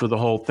shoes for the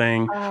whole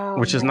thing,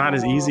 which is not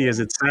as easy as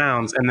it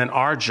sounds. And then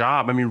our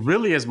job, I mean,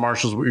 really as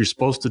marshals, what you're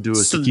supposed to do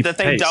is to keep that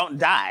they don't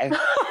die.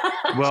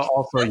 Well,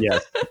 also,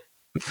 yes.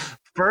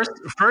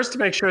 First to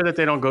make sure that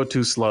they don't go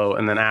too slow,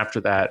 and then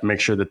after that, make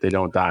sure that they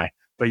don't die.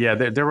 But yeah,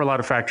 there were a lot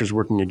of factors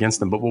working against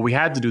them. But what we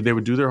had to do, they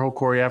would do their whole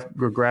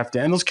choreographed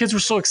dance. And those kids were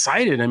so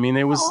excited. I mean,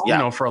 it was,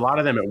 for a lot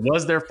of them, it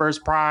was their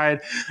first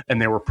Pride,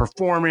 and they were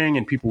performing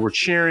and people were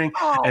cheering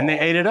and they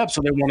ate it up.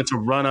 So they wanted to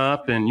run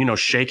up and,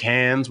 shake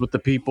hands with the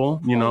people,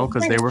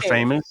 because they were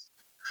famous.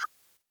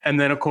 And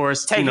then, of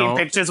course, taking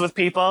pictures with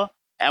people.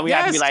 And we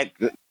had to be like,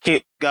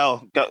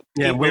 go.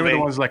 Yeah, we were the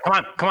ones like,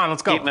 come on,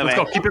 let's go. Let's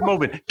go. Keep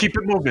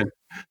it moving.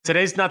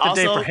 Today's not the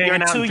day for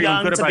hanging out and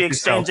feeling good about yourself. You're too young to be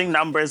exchanging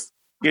numbers.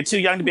 You're too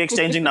young to be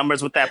exchanging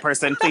numbers with that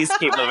person. Please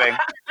keep moving.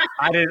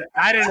 I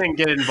didn't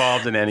get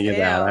involved in any of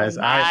that.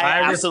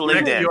 I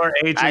absolutely did. Your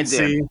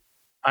agency.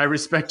 I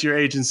respect your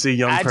agency,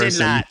 young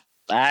person.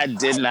 I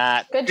did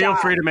not. Feel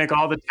free to make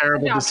all the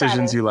terrible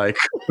decisions you like.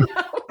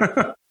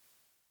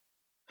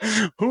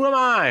 Who am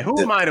I? Who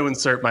am I to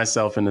insert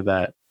myself into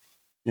that?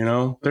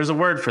 There's a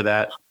word for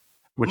that.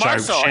 which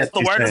Marshall. I shan't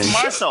The word is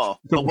Marshall.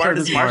 The word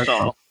is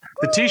Marshall.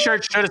 The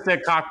T-shirt should have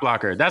said cock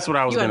blocker. That's what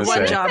I was going to say.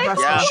 One job,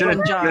 Russell. Yeah.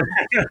 One job.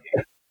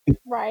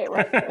 Right.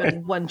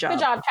 One job. Good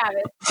job,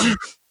 Travis.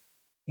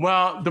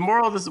 Well, the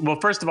moral of this, well,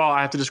 first of all,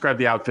 I have to describe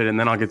the outfit and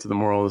then I'll get to the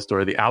moral of the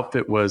story. The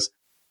outfit was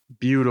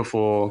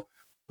beautiful,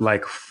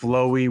 like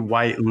flowy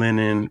white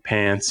linen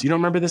pants. You don't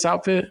remember this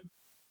outfit?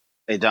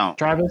 They don't.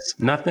 Travis?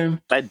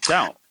 Nothing? I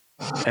don't.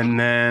 And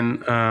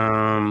then,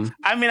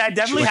 I mean, I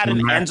definitely had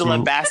an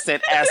Angela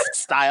Bassett-esque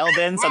style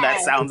then, so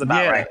that sounds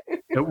about right.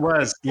 It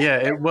was. Yeah,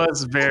 it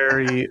was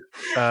very,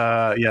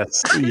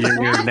 yes,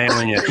 you're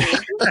nailing it.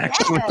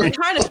 Actually, I'm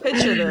trying to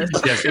picture this.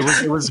 Yes, it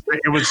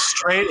was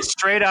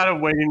straight out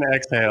of Waiting to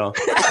Exhale.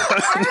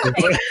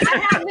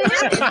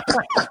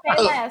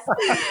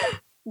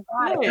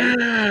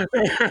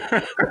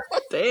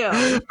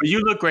 Damn. But you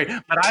look great.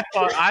 But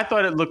I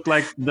thought it looked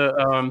like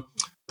the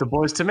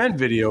Boyz II Men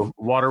video,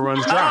 Water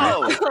Runs Dry.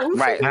 Oh,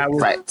 right.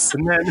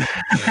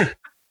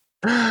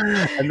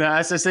 And then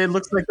as I say, it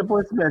looks like the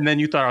Boyz II Men. And then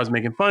you thought I was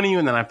making fun of you,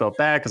 and then I felt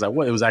bad because it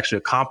was actually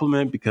a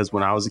compliment because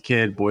when I was a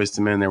kid, Boyz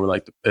II Men, they were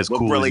like as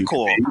cool really as you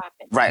cool.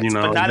 Right. You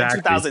know, but not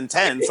exactly. in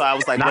 2010. So I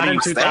was like, not what are in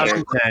you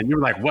 2010. saying? You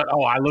were like, what?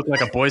 Oh, I look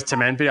like a Boyz II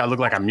Men video. I look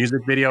like a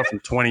music video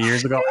from 20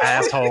 years ago.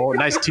 Asshole.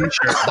 Nice T-shirt,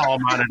 hall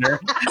monitor.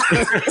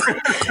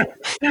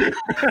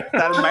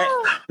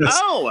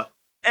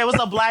 It was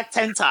a black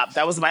tank top.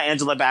 That was my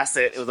Angela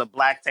Bassett. It was a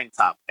black tank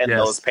top and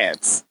those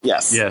pants.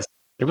 Yes. Yes.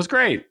 It was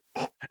great.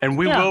 And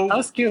we will,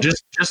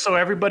 just so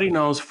everybody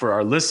knows, for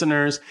our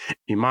listeners,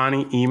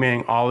 Imani,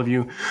 Imang, all of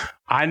you,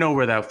 I know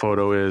where that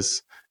photo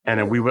is. And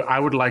I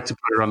would like to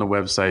put it on the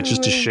website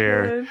just to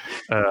share.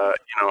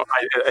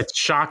 It's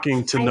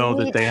shocking to know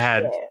that they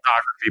had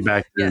photography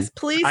back then. Yes,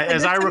 please.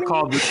 As I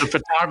recall, the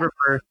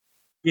photographer,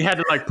 he had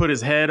to like put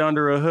his head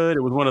under a hood.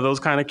 It was one of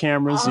those kind of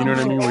cameras. You know what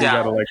I mean? Where you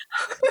gotta like,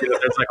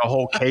 there's like a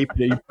whole cape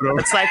that you put over.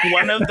 It's like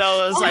one of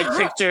those like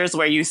pictures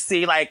where you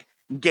see like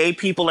gay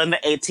people in the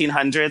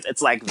 1800s.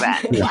 It's like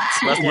that.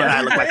 That's when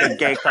I look like a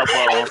gay couple.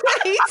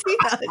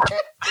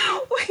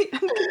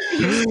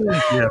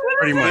 Yeah,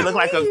 pretty much.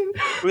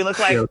 We look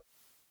like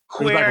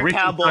queer like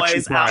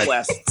cowboys out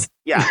west.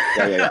 Yeah.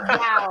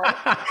 Wow.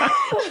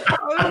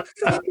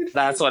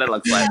 That's what it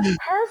looks like.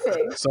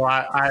 Perfect. So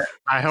I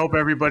hope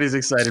everybody's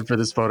excited for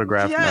this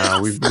photograph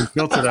now. We've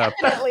built it up.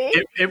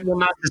 It will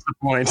not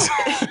disappoint.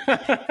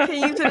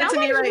 Can you send it to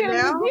me right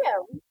now?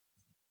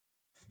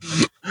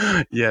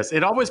 Yes,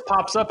 it always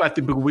pops up. I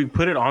think we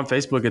put it on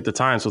Facebook at the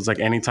time, so it's like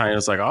anytime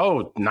it's like,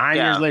 9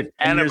 years later,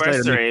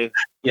 anniversary.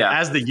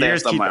 As the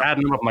years keep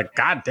adding up, I'm like,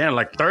 God damn,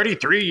 like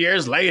 33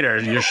 years later,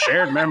 your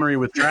shared memory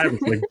with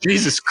Travis, like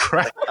Jesus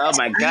Christ. Oh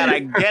my God, I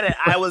get it.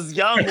 I was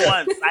young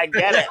once. I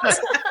get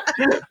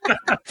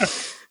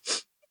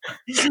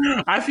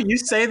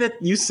it.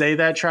 You say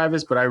that,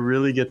 Travis, but I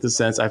really get the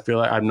sense. I feel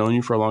like I've known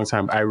you for a long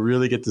time. I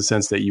really get the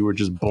sense that you were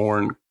just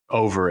born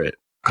over it,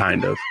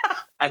 kind of.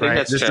 I think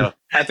that's true.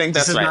 I think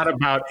that's right. This is not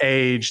about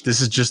age.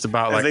 This is just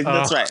about like. I think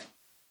that's right.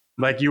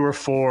 Like you were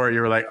 4,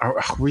 you were like,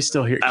 are we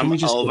still here? Can we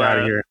just get out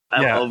of here?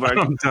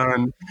 I'm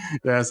done.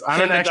 Yes,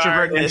 I'm an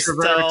extrovert,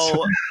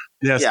 introvert.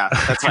 Yes, yeah,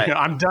 that's right.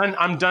 I'm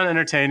done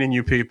entertaining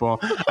you people.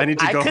 I need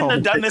to go home. I couldn't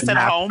have done this at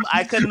home.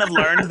 I couldn't have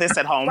learned this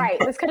at home. Right.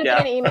 This could have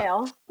been an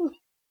email.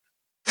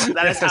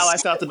 That is how I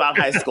felt about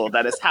high school.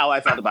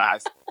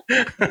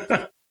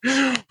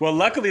 Well,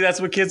 luckily,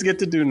 that's what kids get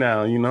to do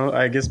now. You know,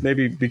 I guess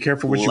maybe be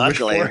careful what you wish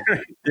for.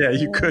 Yeah,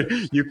 you could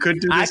do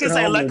this. I can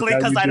say luckily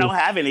because I don't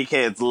have any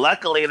kids.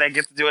 Luckily, they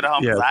get to do it at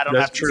home because I don't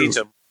have to teach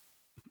them.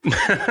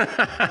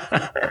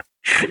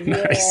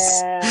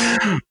 Nice.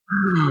 Yeah.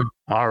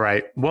 All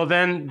right. Well,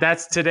 then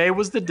today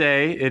was the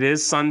day. It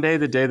is Sunday,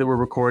 the day that we're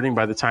recording.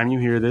 By the time you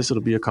hear this,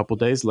 it'll be a couple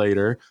days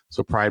later.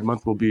 So Pride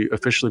Month will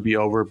officially be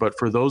over. But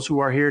for those who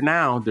are here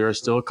now, there are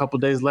still a couple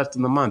days left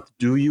in the month.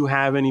 Do you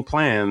have any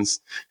plans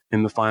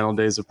in the final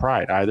days of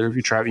Pride? Either of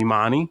you,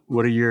 Imani,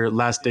 what are your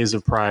last days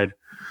of Pride?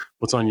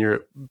 What's on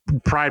your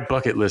Pride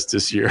bucket list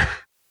this year?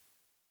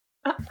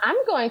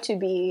 I'm going to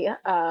be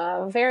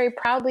very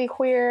proudly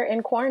queer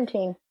in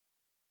quarantine.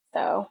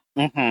 So,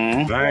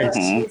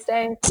 nice.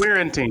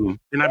 Quarantine.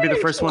 Can I be the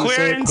first one to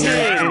say it?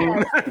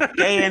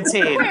 Gay and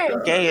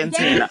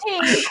teen.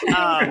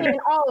 All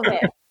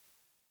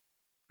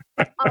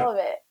of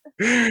it.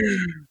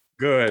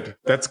 Good.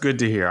 That's good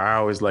to hear. I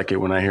always like it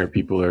when I hear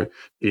people are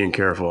being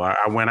careful.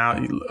 I went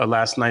out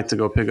last night to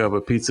go pick up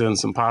a pizza and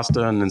some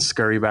pasta and then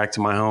scurry back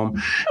to my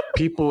home.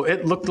 People,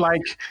 it looked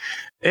like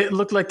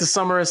the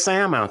summer of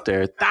Sam out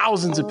there.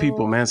 Thousands of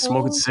people, man,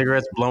 smoking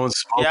cigarettes, blowing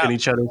smoke in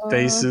each other's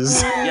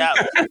faces. Yeah.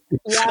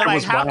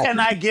 Like, how can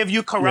I give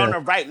you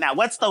Corona right now?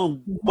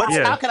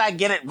 How can I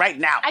get it right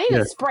now? I need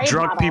a spray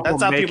drunk bottle. People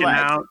making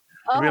out.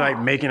 They'd be like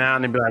making out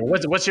and they'd be like,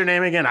 what's your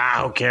name again?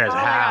 Who cares?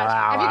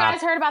 Have you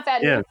guys heard about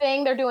that new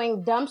thing? They're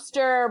doing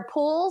dumpster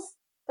pools.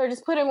 They're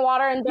just putting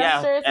water in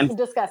dumpsters. It's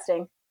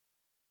disgusting.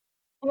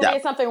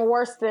 It's something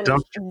worse than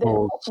something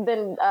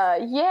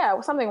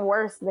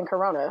worse than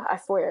Corona, I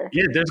swear.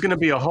 Yeah, there's going to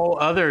be a whole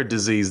other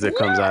disease that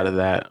comes out of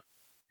that.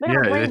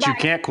 that you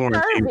can't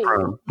quarantine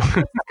from.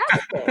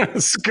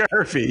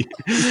 Scurvy.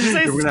 Did you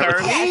say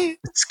scurvy?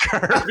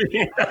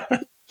 Scurvy.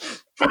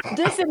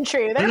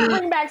 Dysentery. They're gonna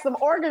bring back some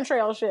Oregon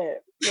Trail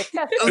shit.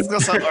 Let's go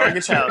some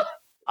Oregon Trail.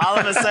 All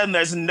of a sudden,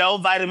 there's no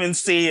vitamin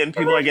C and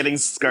people are getting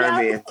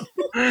scurvy.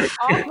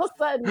 All of a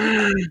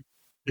sudden.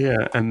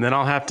 Yeah, and then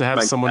I'll have to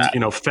have someone,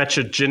 fetch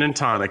a gin and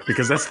tonic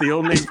because that's the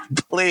only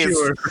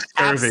cure for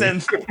scurvy.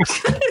 Absinthe.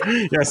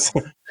 Yes.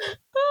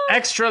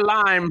 Extra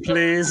lime,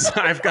 please.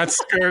 I've got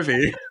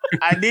scurvy.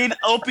 I need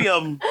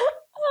opium.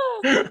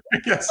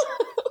 Yes.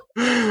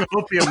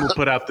 Opium will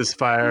put out this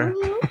fire.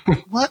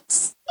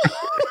 What?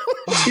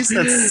 She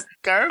said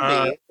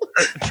scurvy.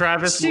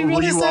 Travis, she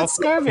really said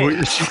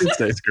scurvy. She did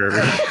say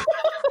scurvy.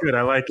 Good,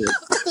 I like it.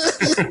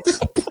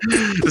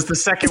 It's the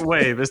second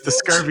wave. It's the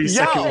scurvy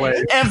second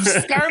wave.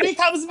 If scurvy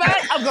comes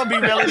back, I'm going to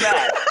be really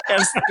mad.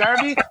 If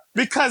scurvy,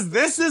 because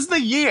this is the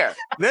year.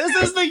 This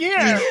is the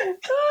year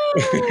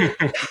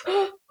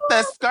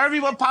that scurvy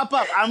will pop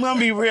up. I'm going to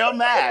be real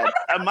mad.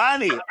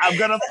 Imani, I'm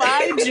going to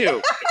find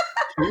you.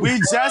 We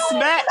just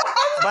met,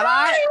 but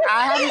I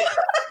haven't,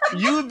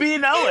 you be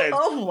knowing.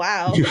 Oh,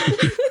 wow. You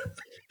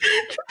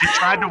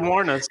tried to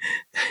warn us.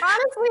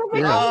 Honestly, if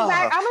it comes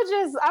back, I'm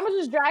gonna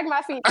just drag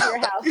my feet to your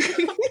house.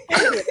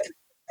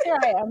 Here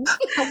I am.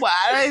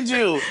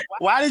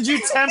 Why did you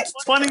tempt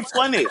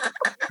 2020?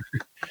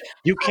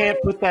 You can't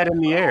put that in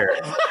the air.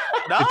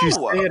 No. If you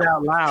say it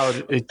out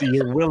loud,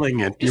 you're willing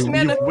it. You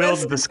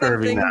willed the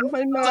scurvy now.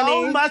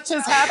 So much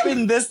has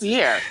happened this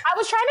year. I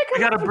was trying to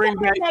come up with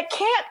something that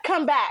can't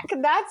come back.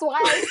 That's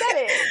why I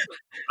said it.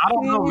 I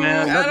don't know,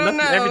 man. I don't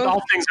know.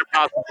 All things are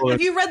possible.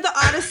 Have you read the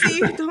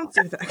Odyssey? Don't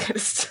do that kind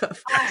of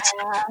stuff.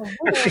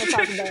 We don't want to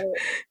talk about it.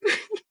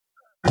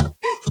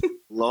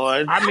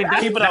 Lord,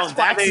 people don't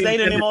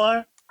vaccinate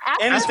anymore.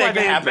 That's why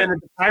they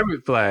invented the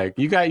pirate flag.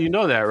 You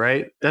know that,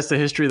 right? That's the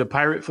history of the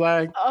pirate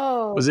flag.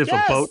 Oh, was if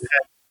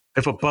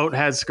a boat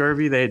had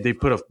scurvy, they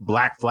put a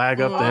black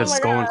flag up that had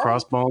skull and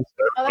crossbones.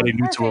 Everybody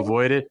knew to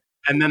avoid it.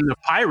 And then the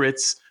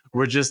pirates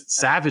were just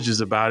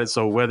savages about it.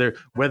 So whether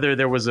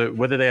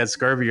they had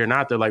scurvy or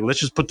not, they're like, let's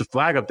just put the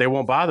flag up. They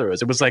won't bother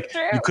us. It was like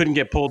you couldn't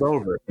get pulled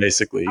over,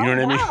 basically. You know what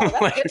I mean?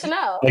 That's good to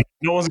know. Like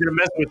no one's gonna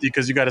mess with you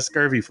because you got a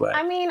scurvy flag.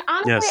 I mean,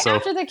 honestly,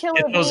 after the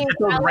killer bees, get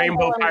those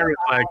rainbow pirate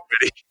flag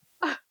ready.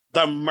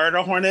 The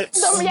murder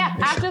hornets. So yeah,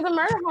 after the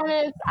murder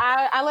hornets,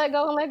 I let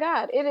go and let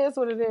God. It is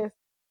what it is.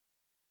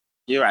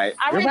 You're right.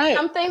 I read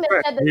something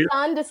that said the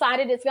sun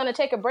decided it's going to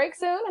take a break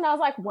soon, and I was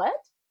like, what?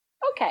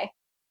 Okay.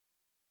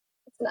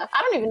 That's enough.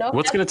 I don't even know.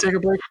 What's going to take a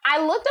break?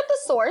 I looked up the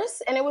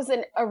source, and it was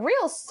a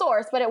real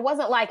source, but it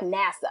wasn't like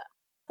NASA.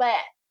 But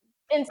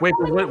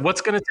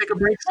what's going to take a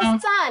break soon? The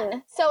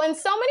sun. So in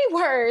so many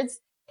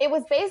words, it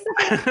was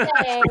basically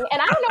saying,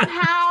 and I don't know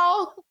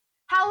how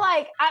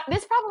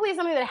this probably is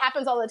something that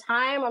happens all the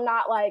time. I'm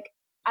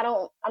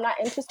not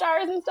into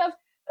stars and stuff,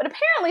 but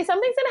apparently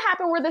something's going to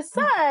happen where the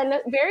sun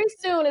very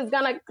soon is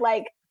going to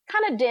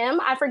kind of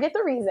dim. I forget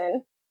the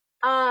reason.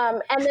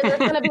 And then there's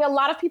going to be a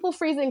lot of people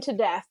freezing to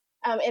death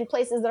in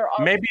places that are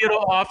maybe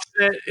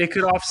it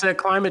could offset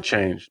climate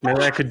change. Maybe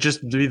that could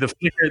just be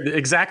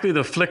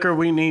the flicker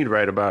we need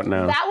right about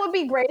now. That would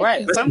be great.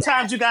 Right.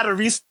 Sometimes you got to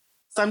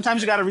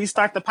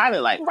restart the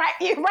pilot light. Right,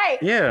 you're right.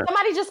 Yeah.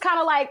 Somebody just kind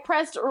of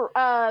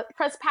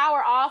press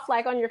power off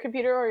on your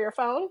computer or your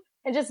phone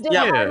and just did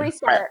a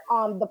restart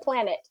on the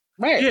planet.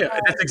 Right. Yeah,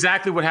 that's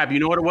exactly what happened.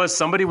 You know what it was?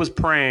 Somebody was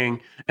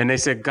praying and they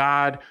said,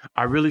 God,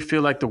 I really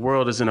feel like the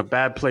world is in a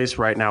bad place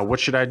right now. What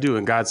should I do?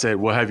 And God said,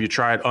 well, have you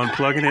tried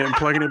unplugging it and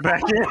plugging it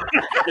back in?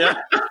 Yeah.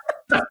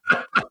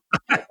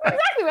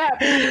 Exactly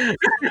what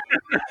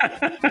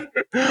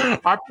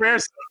happened. Our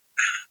prayers.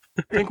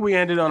 I think we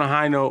ended on a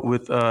high note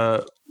with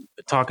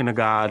talking to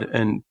God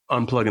and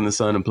unplugging the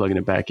sun and plugging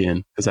it back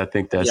in, because I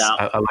think that's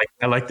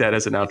I like that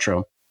as an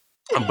outro.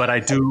 But I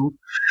do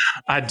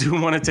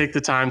want to take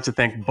the time to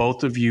thank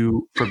both of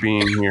you for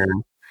being here,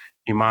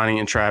 Imani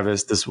and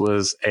Travis. This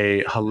was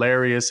a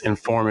hilarious,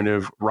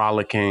 informative,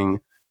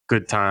 rollicking,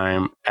 good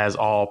time, as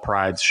all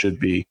prides should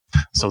be.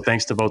 So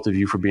thanks to both of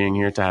you for being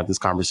here to have this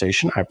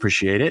conversation. I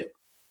appreciate it.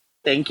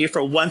 Thank you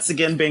for once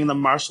again being the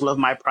marshal of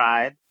my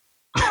pride.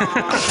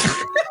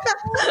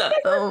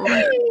 Oh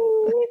my.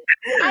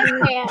 I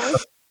can.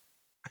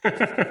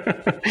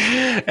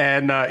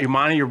 And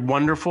Imani, you're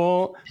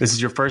wonderful. This is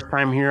your first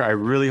time here. I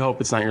really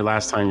hope it's not your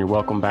last time. You're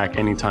welcome back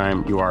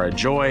anytime. You are a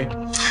joy.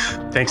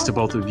 Thanks to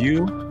both of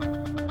you.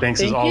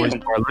 Thanks as always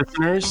to our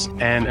listeners.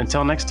 And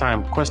until next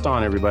time, Quest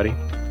on, everybody.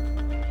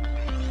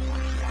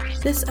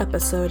 This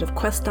episode of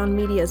Quest on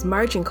Media's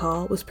Margin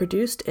Call was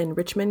produced in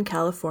Richmond,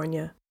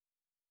 California.